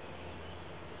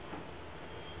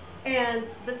 And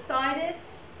beside it,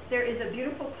 there is a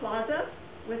beautiful plaza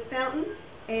with fountains,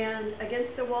 and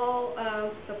against the wall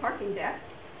of the parking deck,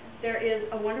 there is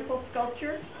a wonderful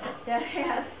sculpture that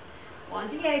has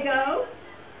Juan Diego,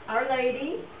 Our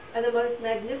Lady, and the most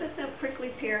magnificent prickly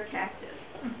pear cactus.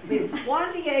 I mean,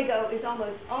 Juan Diego is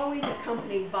almost always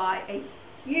accompanied by a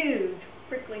huge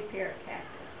prickly pear cactus.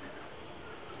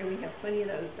 And we have plenty of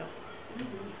those, don't we?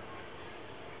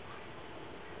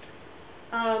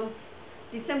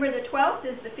 December the 12th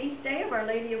is the feast day of Our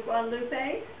Lady of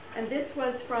Guadalupe, and this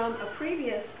was from a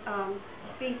previous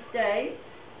feast day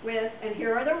with, and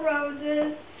here are the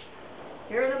roses,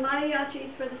 here are the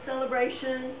mariachis for the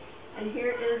celebration, and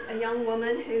here is a young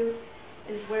woman who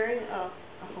is wearing a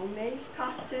homemade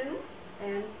costume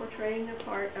and portraying the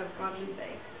part of Guadalupe.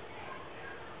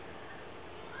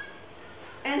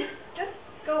 And just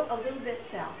go a little bit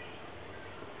south,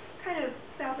 kind of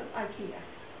south of IKEA,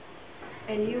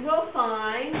 and you will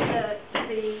find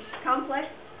the complex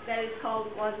that is called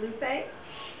Guadalupe.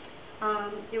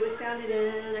 It was founded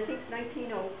in, I think,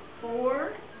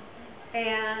 1904,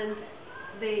 and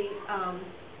the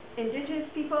indigenous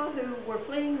people who were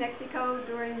fleeing Mexico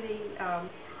during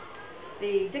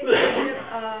the dictatorship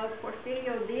of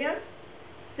Porfirio Diaz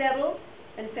settled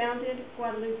and founded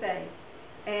Guadalupe.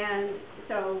 And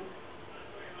so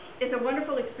it's a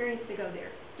wonderful experience to go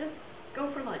there. Just go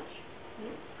for lunch.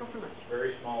 Go for lunch.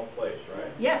 Very small place,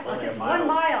 right? Yes, Only just a mile. 1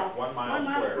 mile. 1 mile 1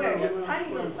 mile square. square. Just a tiny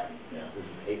little place. Yeah. This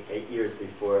is eight years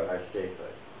before our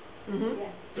statehood. Mm-hmm.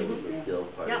 So this was still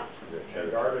part Yeah. of the And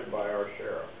guarded by our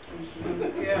sheriff.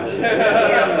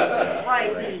 Yeah. Right.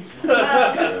 Right.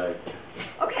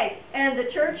 Okay, and the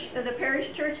church, the parish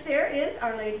church there is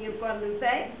Our Lady of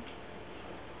Guadalupe.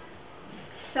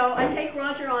 So I take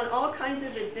Roger on all kinds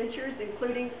of adventures,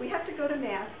 including, we have to go to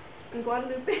Mass in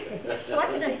Guadalupe. So I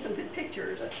can take some good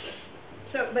pictures.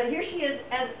 So, but here she is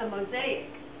as a mosaic.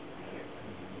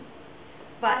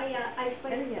 But I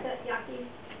placed the Yaqui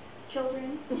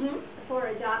children for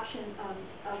adoption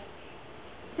of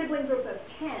sibling group of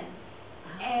 10.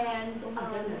 And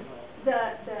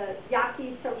the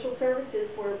Yaqui social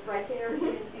services were right there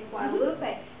in Guadalupe.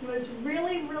 It was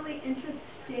really, really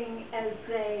interesting as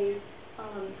they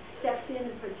stepped in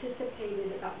and participated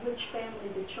about which family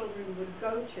the children would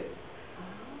go to.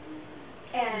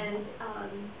 And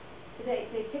they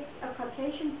picked a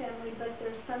Caucasian family, but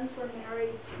their sons were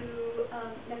married to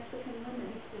Mexican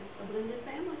women. A blended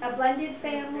family. A blended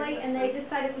family, and they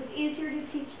decided it was easier to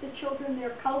teach the children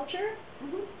their culture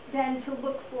than to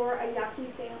look for a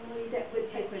Yaqui family that would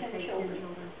take 10 children.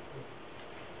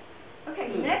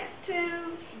 Okay, next to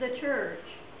the church,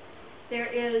 there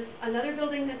is another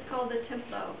building that's called the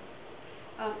Templo.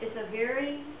 It's a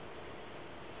very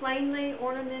plainly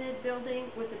ornamented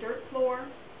building with a dirt floor.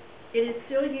 It is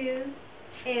still used,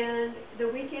 and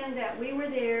the weekend that we were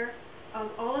there,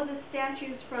 all of the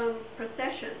statues from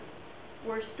processions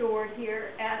were stored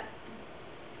here at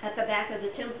the back of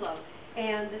the Templo.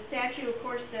 And the statue, of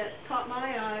course, that caught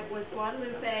my eye was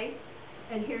Guadalupe,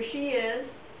 and here she is,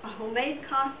 a homemade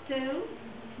costume.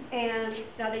 And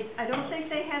now I don't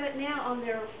think they have it now on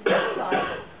their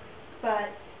website, but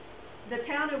the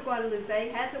town of Guadalupe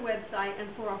has a website, and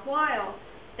for a while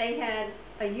they had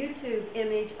a YouTube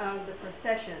image of the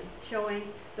procession showing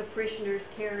the parishioners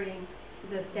carrying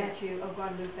the statue of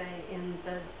Guadalupe in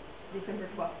the December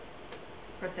 12th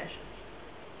procession.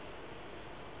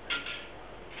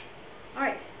 All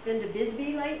right, been to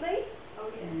Bisbee lately? Oh,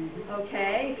 yeah.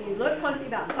 Okay, if you look closely,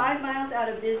 about 5 miles out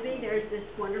of Bisbee, there's this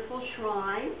wonderful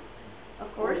shrine. Of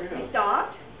course, we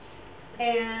stopped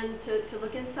and to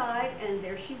look inside, and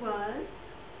there she was.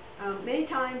 Many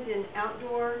times in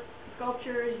outdoor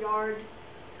sculptures, yard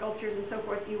sculptures, and so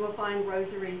forth, you will find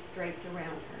rosaries draped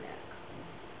around her neck.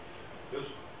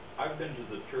 I've been to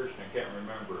the church, and I can't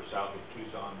remember, south of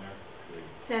Tucson there.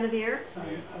 Saint-Avere?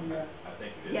 I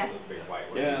think it is, Yes. the big white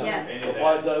one. Yeah, Yes. Any of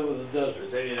applied that, that with the desert.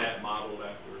 is any of that modeled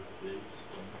after these?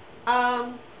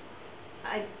 I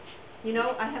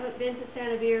haven't been to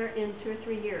Saint-Avere in 2 or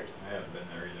 3 years. I haven't been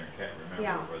there either, and can't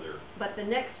Yeah. remember whether, But the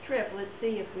next trip, let's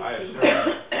see if we I see.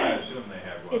 assume they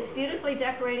have one. It's beautifully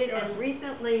decorated and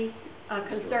recently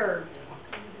conserved.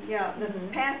 Yeah, the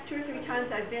past 2 or 3 times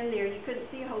I've been there, you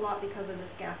couldn't see a whole lot because of the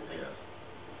scaffolding. Yes,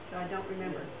 So I don't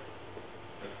remember.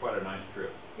 that's quite a nice trip.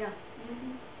 Yeah.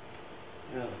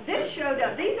 Yeah. This showed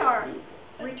up. These are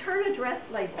return address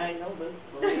labels. I know this.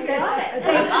 They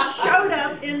showed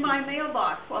up in my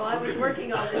mailbox while I was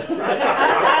working on this.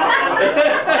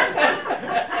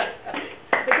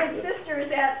 The good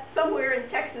sisters at somewhere in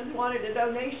Texas wanted a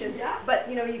donation, but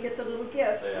you get the little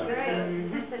gift. Yeah.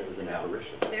 It was an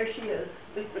apparition. There she is.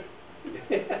 The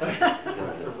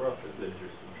roof is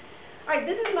interesting. All right,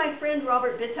 this is my friend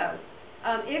Robert Bitto.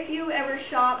 If you ever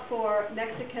shop for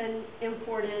Mexican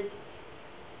imported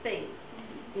things,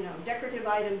 decorative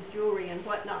items, jewelry, and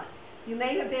whatnot, You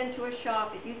may have been to a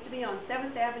shop. It used to be on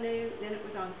 7th Avenue, then it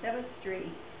was on 7th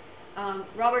Street.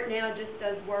 Robert now just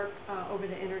does work over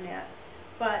the internet.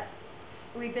 But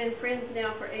we've been friends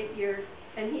now for 8 years,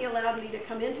 and he allowed me to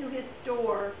come into his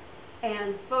store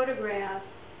and photograph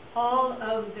all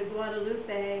of the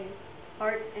Guadalupe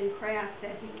arts and crafts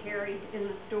that he carried in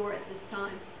the store at this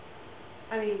time.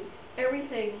 I mean,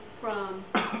 everything from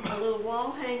a little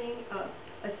wall hanging,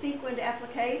 a sequined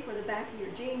applique for the back of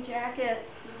your jean jacket,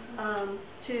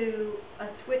 to a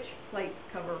switch plate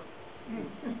cover.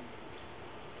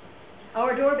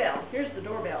 Our doorbell. Here's the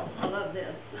doorbell. I love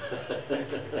this.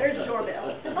 There's the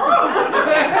doorbell.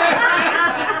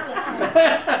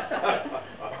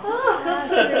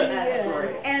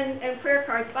 And prayer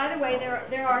cards. By the way,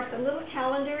 there are some little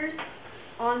calendars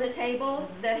on the table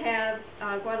that have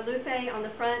Guadalupe on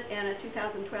the front and a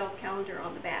 2012 calendar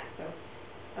on the back. So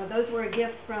those were a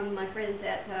gift from my friends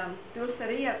at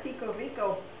Dulceria Pico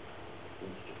Rico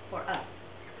for us.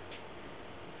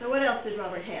 So what else does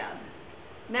Robert have?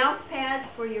 Mouse pads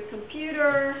for your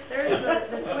computer. There's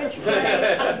the switch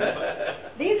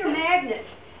plate. These are magnets.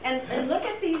 And look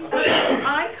at these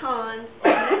icons of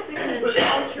Mexican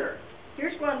culture.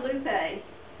 Here's Guadalupe.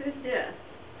 Who's this?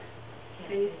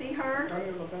 Can you see her?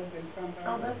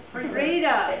 Oh, that's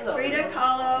Frida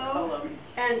Kahlo.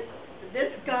 And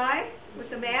this guy with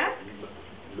the mask?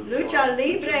 Lucha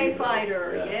Libre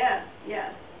fighter. Yes,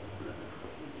 yes.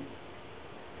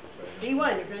 See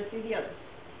one, you're going to see the other.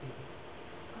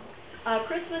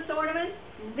 Christmas ornaments.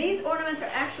 These ornaments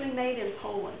are actually made in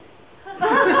Poland. So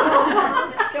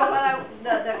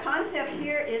the concept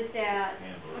here is that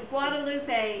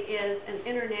Guadalupe is an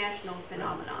international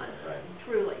phenomenon. Right.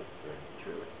 Truly.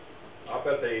 I'll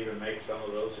bet they even make some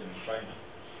of those in China.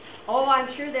 Oh, I'm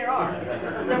sure there are.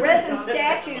 The resin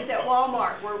statues at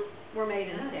Walmart were made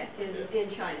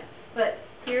in China. But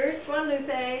here's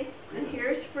Guadalupe, and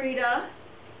here's Frida,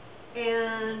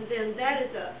 and then that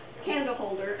is a candle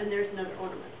holder, and there's another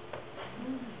ornament.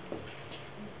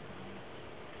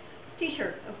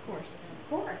 T-shirt, of course. Of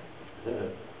course.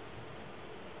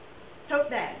 Tote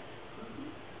bags.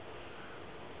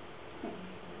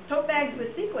 Tote bags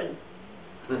with sequins.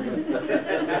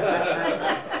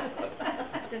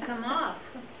 To come off.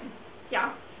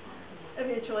 Yeah,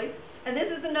 eventually. And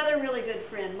this is another really good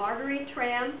friend, Marguerite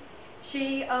Tram.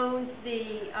 She owns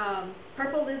the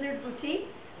Purple Lizard Boutique,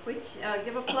 which,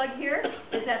 give a plug here,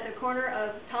 is at the corner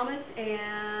of Thomas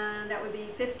and that would be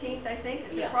 15th, I think.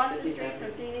 It's across the street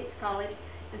from Phoenix College.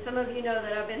 And some of you know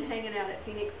that I've been hanging out at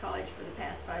Phoenix College for the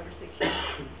past 5 or 6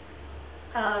 years.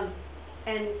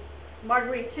 And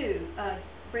Marguerite, too,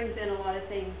 brings in a lot of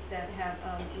things that have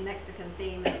Mexican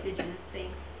theme, indigenous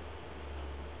theme,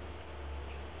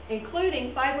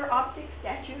 including fiber optic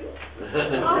statues.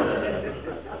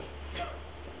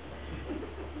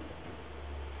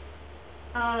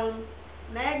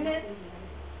 Magnets,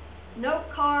 note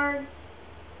cards,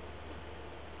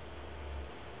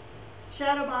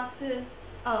 shadow boxes.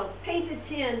 Painted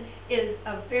tin is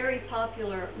a very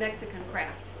popular Mexican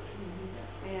craft,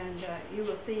 and you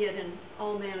will see it in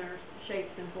all manners,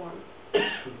 shapes, and forms.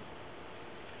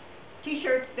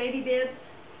 T-shirts, baby bibs,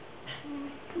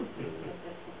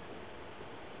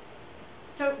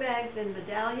 tote bags and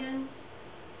medallions,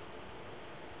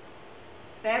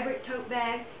 fabric tote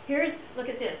bag. Look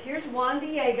at this. Here's Juan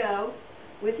Diego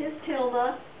with his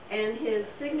tilde and his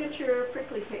signature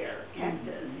prickly pear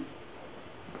cactus.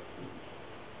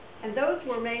 And those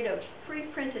were made of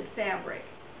pre-printed fabric.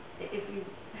 If you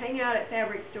hang out at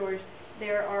fabric stores,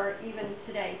 there are even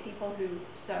today people who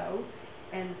sew,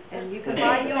 and you can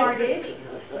buy yardage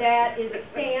that is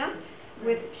stamped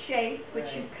with shapes which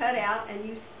you cut out and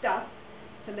you stuff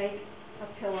to make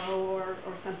a pillow or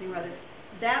something or other.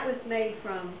 That was made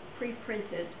from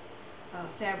pre-printed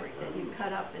fabric that you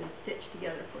cut up and stitch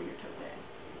together for your tote bag.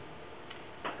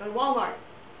 Go to Walmart.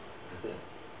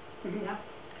 Yep.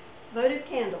 Votive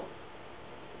candle.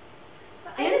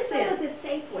 I just thought of the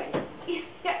Safeway.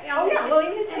 Oh yeah, well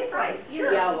even Safeway.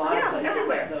 Sure. Yeah,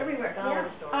 everywhere.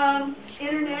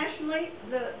 Internationally,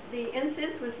 the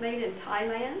incense was made in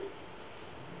Thailand.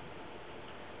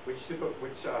 Which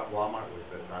Walmart was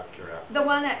this, out of curiosity? The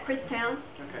one at Christown.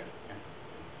 Okay.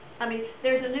 I mean,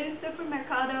 there's a new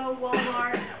Supermercado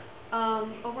Walmart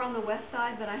over on the west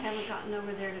side, but I haven't gotten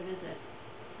over there to visit.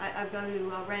 I go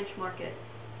to Ranch Market.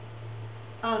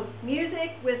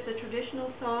 Music with the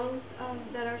traditional songs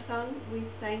that are sung. We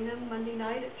sang them Monday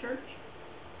night at church.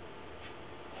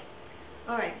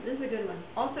 All right, this is a good one.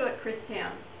 Also at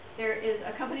Christown, there is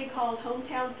a company called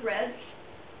Hometown Threads,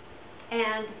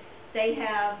 and they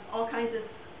have all kinds of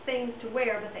things to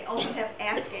wear, but they also have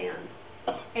Afghans.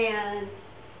 And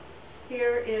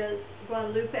here is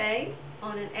Guadalupe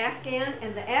on an Afghan,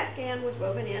 and the Afghan was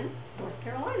woven in North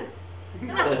Carolina.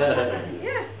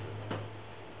 Yes.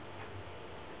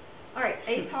 All right,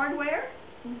 Ace Hardware,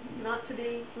 not to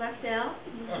be left out.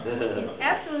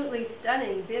 Absolutely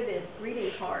stunning, vivid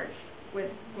greeting cards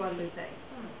with Guadalupe.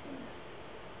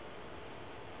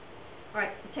 All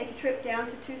right, take a trip down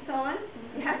to Tucson.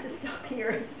 You have to stop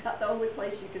here. It's about the only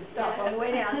place you can stop on the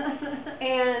way down.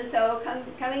 And so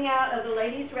coming out of the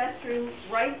ladies' restroom,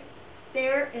 right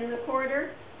there in the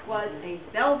corridor, was a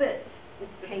velvet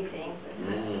painting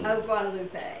of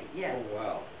Guadalupe. Yes. Oh,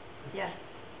 wow. Yes.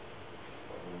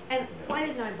 And why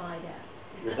didn't I buy that?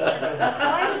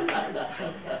 Why didn't I buy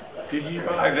that? Did you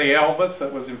buy the Elvis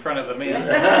that was in front of the men?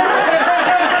 Maybe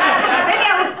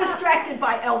I was distracted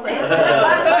by Elvis.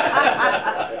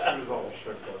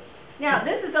 Now,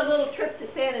 this is a little trip to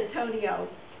San Antonio,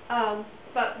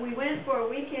 but we went for a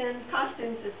weekend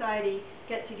costume society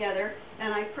get-together,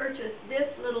 and I purchased this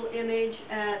little image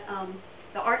at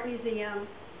the Art Museum,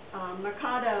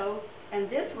 Mercado, and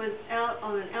this was out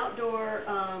on an outdoor,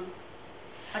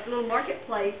 like a little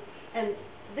marketplace, and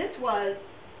this was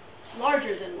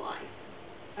larger than life.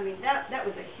 I mean, that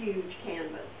was a huge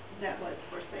canvas that was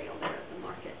for sale there at the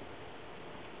market.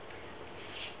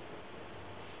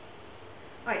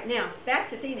 All right, now, back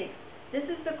to Phoenix. This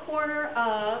is the corner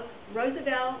of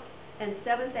Roosevelt and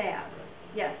 7th Ave.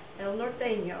 Yes, El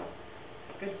Norteño.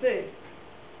 Good food.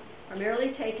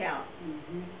 Primarily takeout.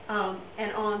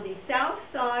 And on the south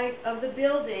side of the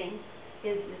building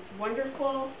is this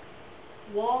wonderful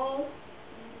wall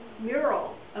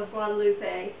mural of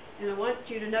Guadalupe. And I want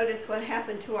you to notice what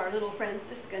happened to our little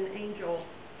Franciscan angel.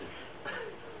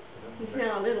 He's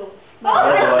now a little... Now,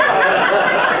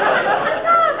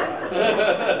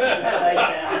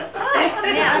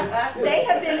 they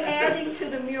have been adding to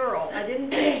the mural. I didn't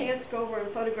get a chance to go over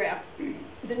and photograph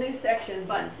the new section,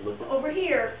 but over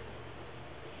here,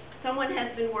 someone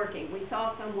has been working. We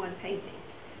saw someone painting,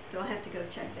 so I'll have to go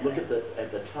check that out. Look at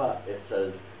the top. It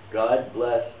says, "God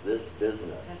bless this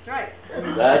business." That's right.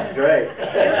 That's great.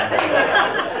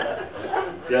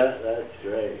 Yeah, that's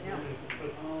great. Yeah.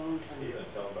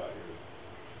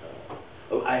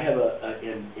 I have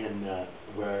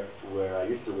where I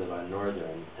used to live on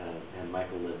Northern, and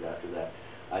Michael lived after that.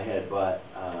 I had bought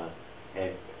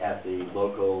at the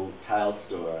local tile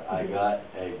store. I got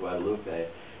a Guadalupe,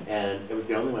 and it was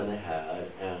the only one they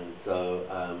had, and so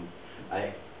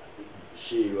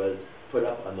she was put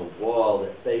up on the wall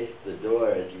that faced the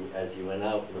door as you went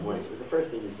out in the morning. It was the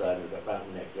first thing you saw. There was a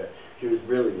fountain next to her. She was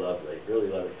really lovely,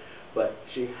 but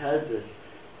she had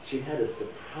a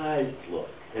surprised look.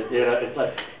 And, it's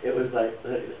like, it was like,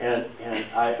 and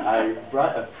I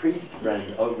brought a priest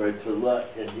friend over to look,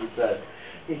 and he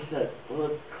said, well,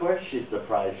 of course she's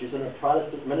surprised. She's in a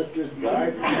Protestant minister's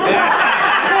garden.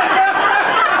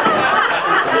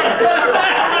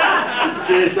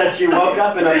 She said she woke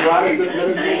up in a Protestant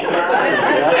minister's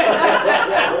garden.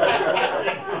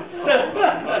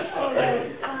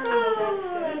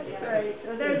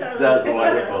 That's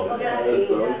wonderful. That is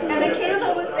so good. And the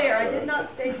candle was there. I did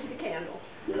not stage the candle.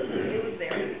 It was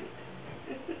there.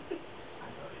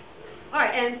 All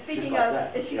right, and speaking of,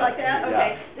 is she like that?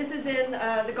 Okay. This is in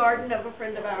the garden of a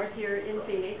friend of ours here in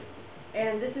Phoenix.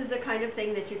 And this is the kind of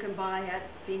thing that you can buy at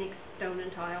Phoenix Stone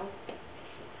and Tile.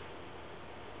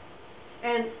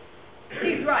 And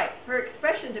she's right. Her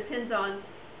expression depends on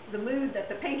the mood that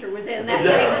the painter was in that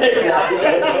day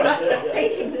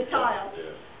painting the tile.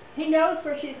 He knows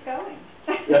where she's going.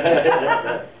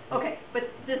 Okay, but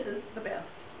this is the best.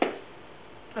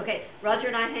 Okay,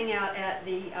 Roger and I hang out at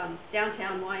the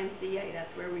downtown YMCA.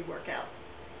 That's where we work out.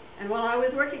 And while I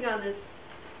was working on this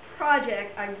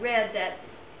project, I read that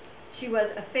she was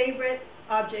a favorite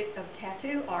object of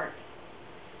tattoo art.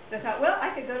 So I thought, well,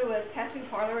 I could go to a tattoo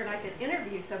parlor and I could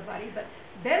interview somebody, but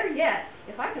better yet,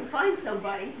 if I can find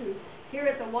somebody who's here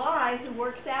at the Y who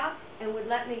works out and would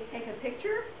let me take a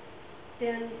picture,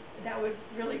 then that would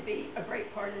really be a great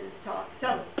part of this talk.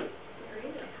 So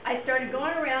I started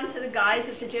going around to the guys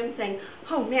at the gym saying,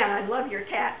 oh man, I love your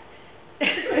tat. Do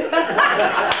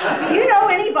you know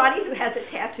anybody who has a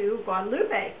tattoo of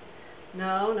Guadalupe?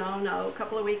 No. A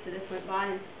couple of weeks of this went by,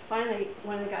 and finally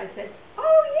one of the guys said,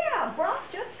 oh yeah, Brock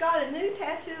just got a new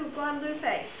tattoo of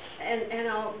Guadalupe, and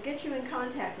I'll get you in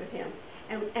contact with him.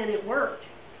 And it worked.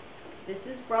 This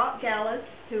is Brock Gallus,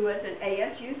 who was an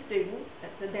ASU student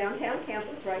at the downtown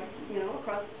campus, right,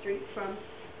 across the street from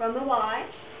the Y.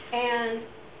 And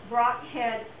Brock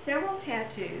had several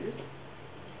tattoos.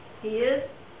 He is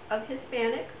of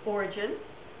Hispanic origin,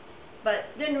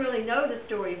 but didn't really know the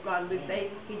story of Guadalupe.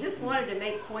 He just wanted to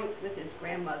make points with his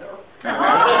grandmother.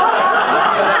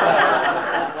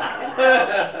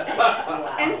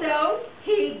 And so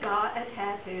he got a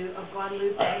tattoo of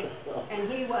Guadalupe,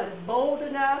 and he was bold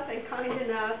enough and kind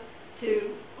enough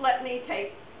to let me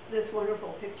take this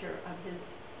wonderful picture of his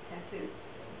tattoo.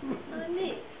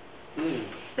 Neat.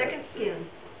 Second skin.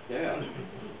 Yeah.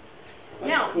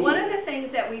 Now, one of the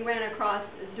things that we ran across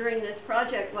during this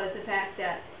project was the fact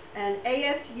that an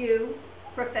ASU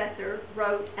professor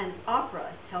wrote an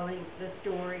opera telling the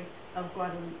story of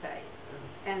Guadalupe.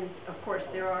 And, of course,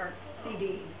 there are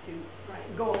CDs to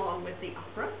go along with the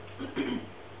opera.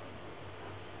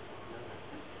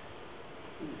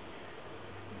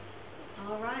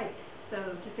 All right, so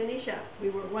to finish up, we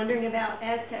were wondering about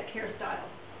Aztec hairstyles.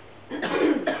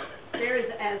 There is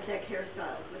Aztec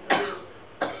hairstyles with the little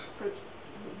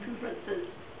protuberances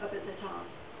up at the top.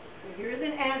 So here's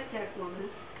an Aztec woman.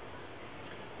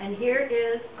 And here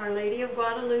is Our Lady of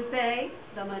Guadalupe,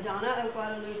 the Madonna of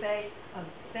Guadalupe of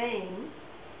Spain.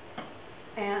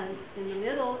 And in the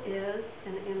middle is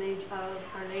an image of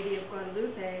Our Lady of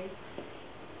Guadalupe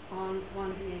on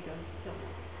Juan Diego's silver.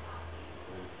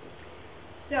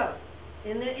 So,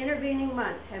 in the intervening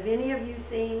months, have any of you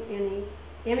seen any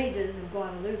images of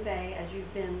Guadalupe as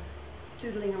you've been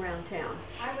tootling around town?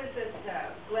 I was at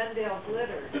Glendale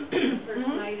Glitter the first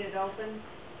night it opened,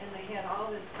 and they had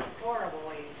all this horrible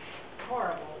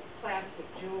plastic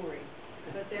jewelry.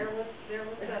 But there was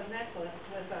a necklace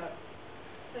with a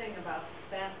thing about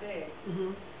that big,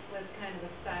 was kind of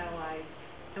a stylized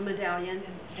a medallion.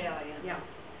 Yeah.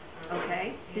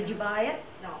 Okay. Yeah. Did you buy it?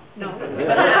 No. No.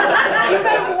 You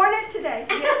could have worn it today.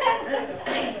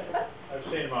 I've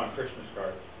seen them on Christmas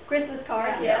cards. Christmas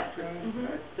cards, yes.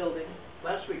 Building.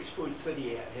 Last week's Food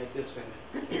City ad had this in it.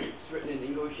 It's written in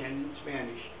English and in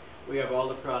Spanish. We have all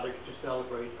the products to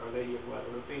celebrate Our Lady of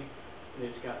Guadalupe, and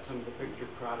it's got some of the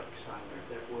pictured products on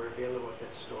there that were available at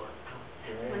that store.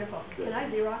 Wonderful. Can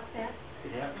I Xerox that?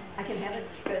 Yeah. I can have it.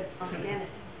 Good. I'll scan it.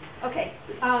 Okay.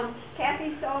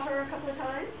 Kathy saw her a couple of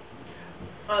times.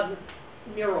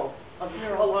 Mural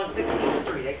along 16th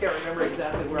Street. I can't remember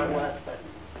exactly where it was, but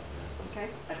Okay.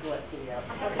 I can let you out.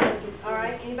 Okay. All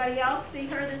right. Anybody else see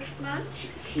her this month?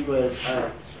 She was,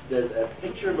 there's a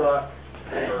Picture Rock,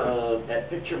 at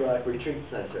Picture Rock Retreat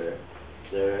Center,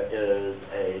 there is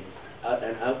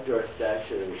an outdoor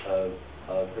statue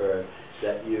of her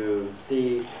that you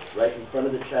see right in front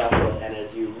of the chapel, and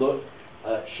as you look,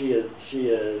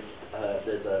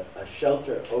 there's a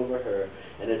shelter over her,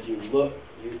 and as you look,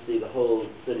 you see the whole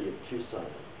city of Tucson.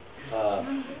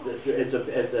 It's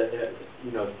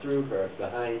through her,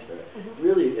 behind her. It's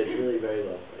really very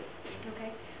lovely.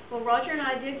 Okay. Well, Roger and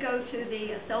I did go to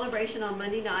the celebration on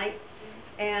Monday night,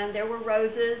 and there were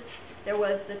roses. There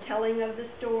was the telling of the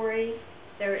story.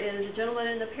 There is a gentleman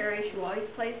in the parish who always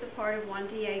plays the part of Juan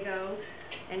Diego,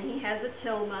 and he has a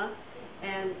tilma,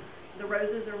 and the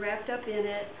roses are wrapped up in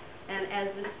it. And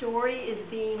as the story is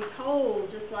being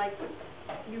told, just like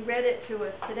you read it to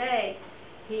us today,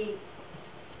 he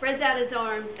spreads out his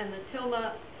arms, and the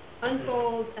tilma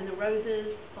unfolds, and the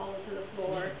roses fall to the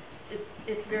floor.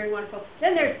 It's very wonderful.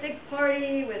 Then there's a big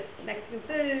party with Mexican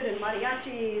food and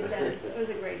mariachis, and it was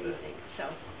a great evening.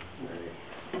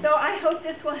 So I hope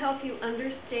this will help you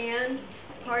understand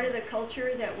part of the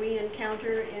culture that we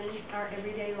encounter in our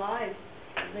everyday lives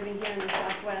living here in the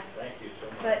Southwest. Thank you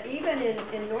so much. But even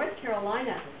in North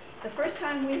Carolina, the first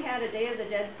time we had a Day of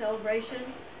the Dead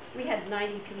celebration, we had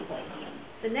 90 people.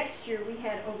 The next year we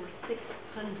had over 600.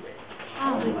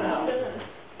 Oh, wow.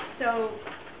 So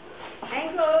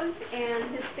Anglos and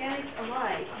Hispanics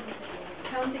alike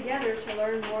come together to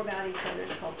learn more about each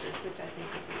other's cultures, which I think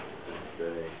is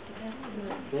great.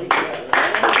 Thank you.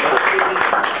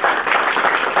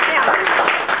 Now,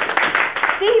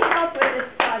 Steve helped with this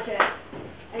project,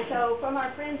 and so from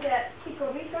our friends at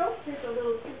Pico Rico, here's a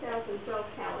little 2012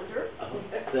 calendar.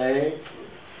 Thanks.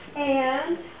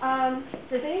 And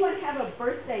does anyone have a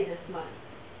birthday this month?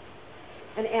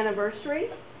 An anniversary?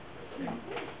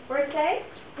 Birthday?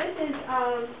 This is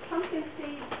pumpkin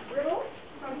seed brittle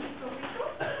from Pico Rico.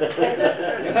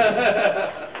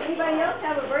 Anybody else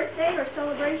have a birthday or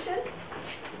celebration?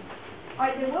 All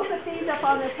right, then we'll put these up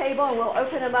on the table and we'll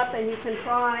open them up and you can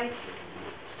try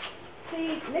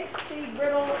mixed seed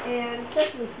brittle and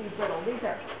sesame seed brittle. These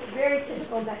are very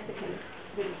typical Mexican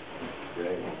foods.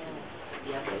 Great.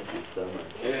 Thank you so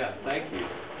much. Yeah, thank you.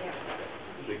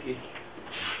 Vicki.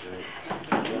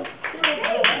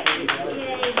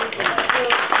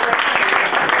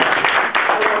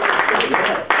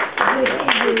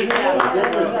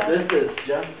 This is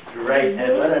just great,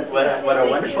 and what a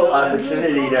wonderful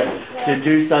opportunity to year to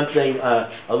do something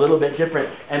a little bit different.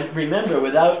 And remember,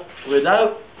 without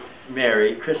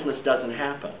Mary, Christmas doesn't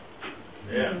happen.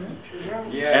 Yeah.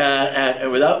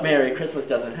 And without Mary, Christmas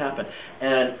doesn't happen.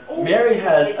 And Mary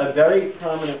has a very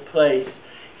prominent place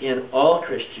in all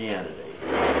Christianity.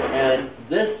 And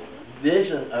this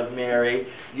vision of Mary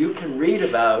you can read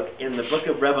about in the book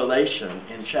of Revelation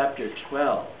in chapter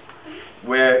 12,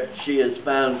 where she is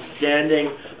found standing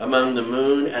among the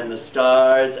moon and the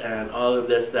stars and all of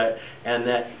this, and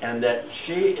that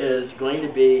she is going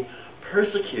to be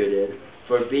persecuted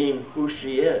for being who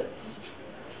she is,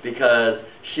 because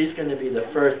she's going to be the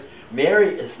first.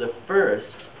 Mary is the first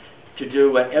to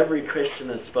do what every Christian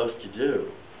is supposed to do,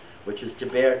 which is to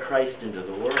bear Christ into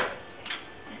the world.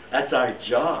 That's our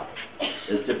job,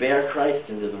 is to bear Christ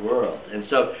into the world. And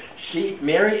so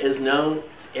Mary is known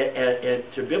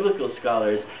to biblical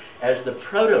scholars as the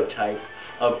prototype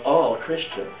of all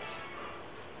Christians.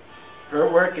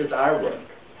 Her work is our work.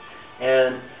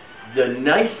 And the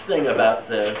nice thing about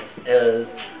this is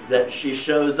that she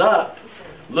shows up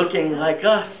looking like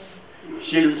us.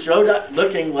 She showed up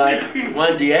looking like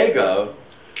Juan Diego,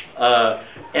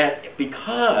 and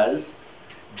because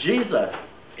Jesus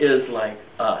is like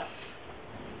us.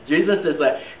 Jesus is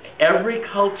like every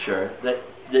culture that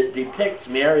depicts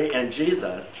Mary and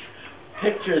Jesus,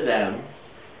 picture them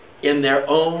in their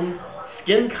own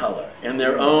skin color, in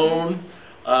their own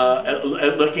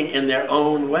looking in their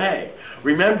own way.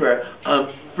 Remember,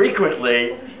 frequently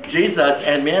Jesus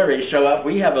and Mary show up.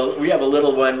 We have a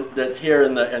little one that's here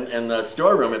in the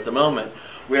storeroom at the moment,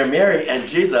 where Mary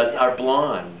and Jesus are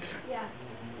blonde. Yeah.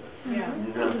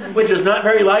 Which is not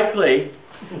very likely.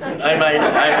 I might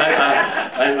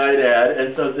add.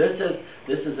 And so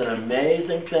this is an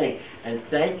amazing thing. And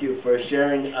thank you for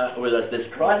sharing with us this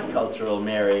cross-cultural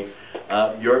Mary,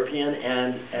 European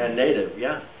and native.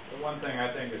 Yeah. The one thing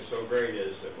I think is so great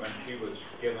is that when she was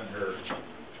given her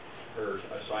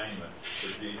assignment for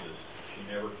Jesus, she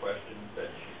never questioned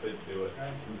that she couldn't do it.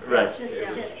 Right.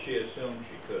 She assumed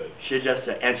she could. She just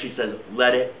said, and she says,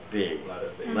 "Let it be." Let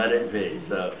it be. Let it be.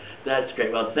 So that's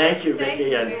great. Well, thank you, Vicki,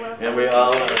 and we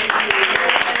all.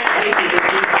 Thank you,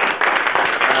 Vicki.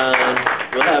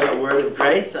 We'll have a word of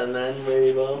grace, and then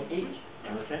we will eat.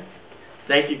 Okay.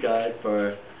 Thank you, God,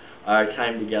 for our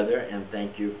time together, and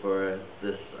thank you for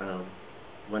this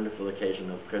wonderful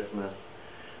occasion of Christmas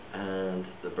and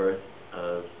the birth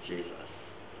of Jesus.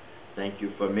 Thank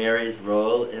you for Mary's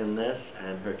role in this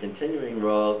and her continuing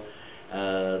role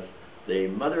as the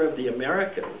Mother of the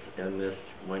Americas in this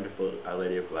wonderful Our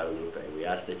Lady of Guadalupe. We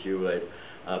ask that you would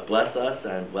bless us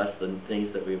and bless the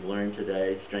things that we've learned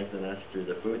today, strengthen us through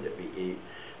the food that we eat,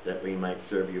 that we might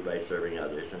serve you by serving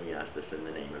others, and we ask this in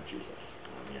the name of Jesus.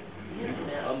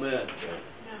 Amen. Amen.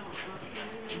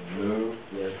 Move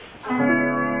this.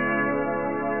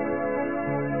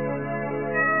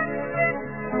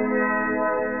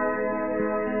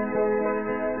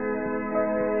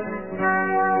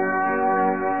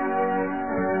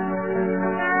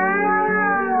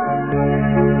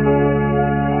 Thank you.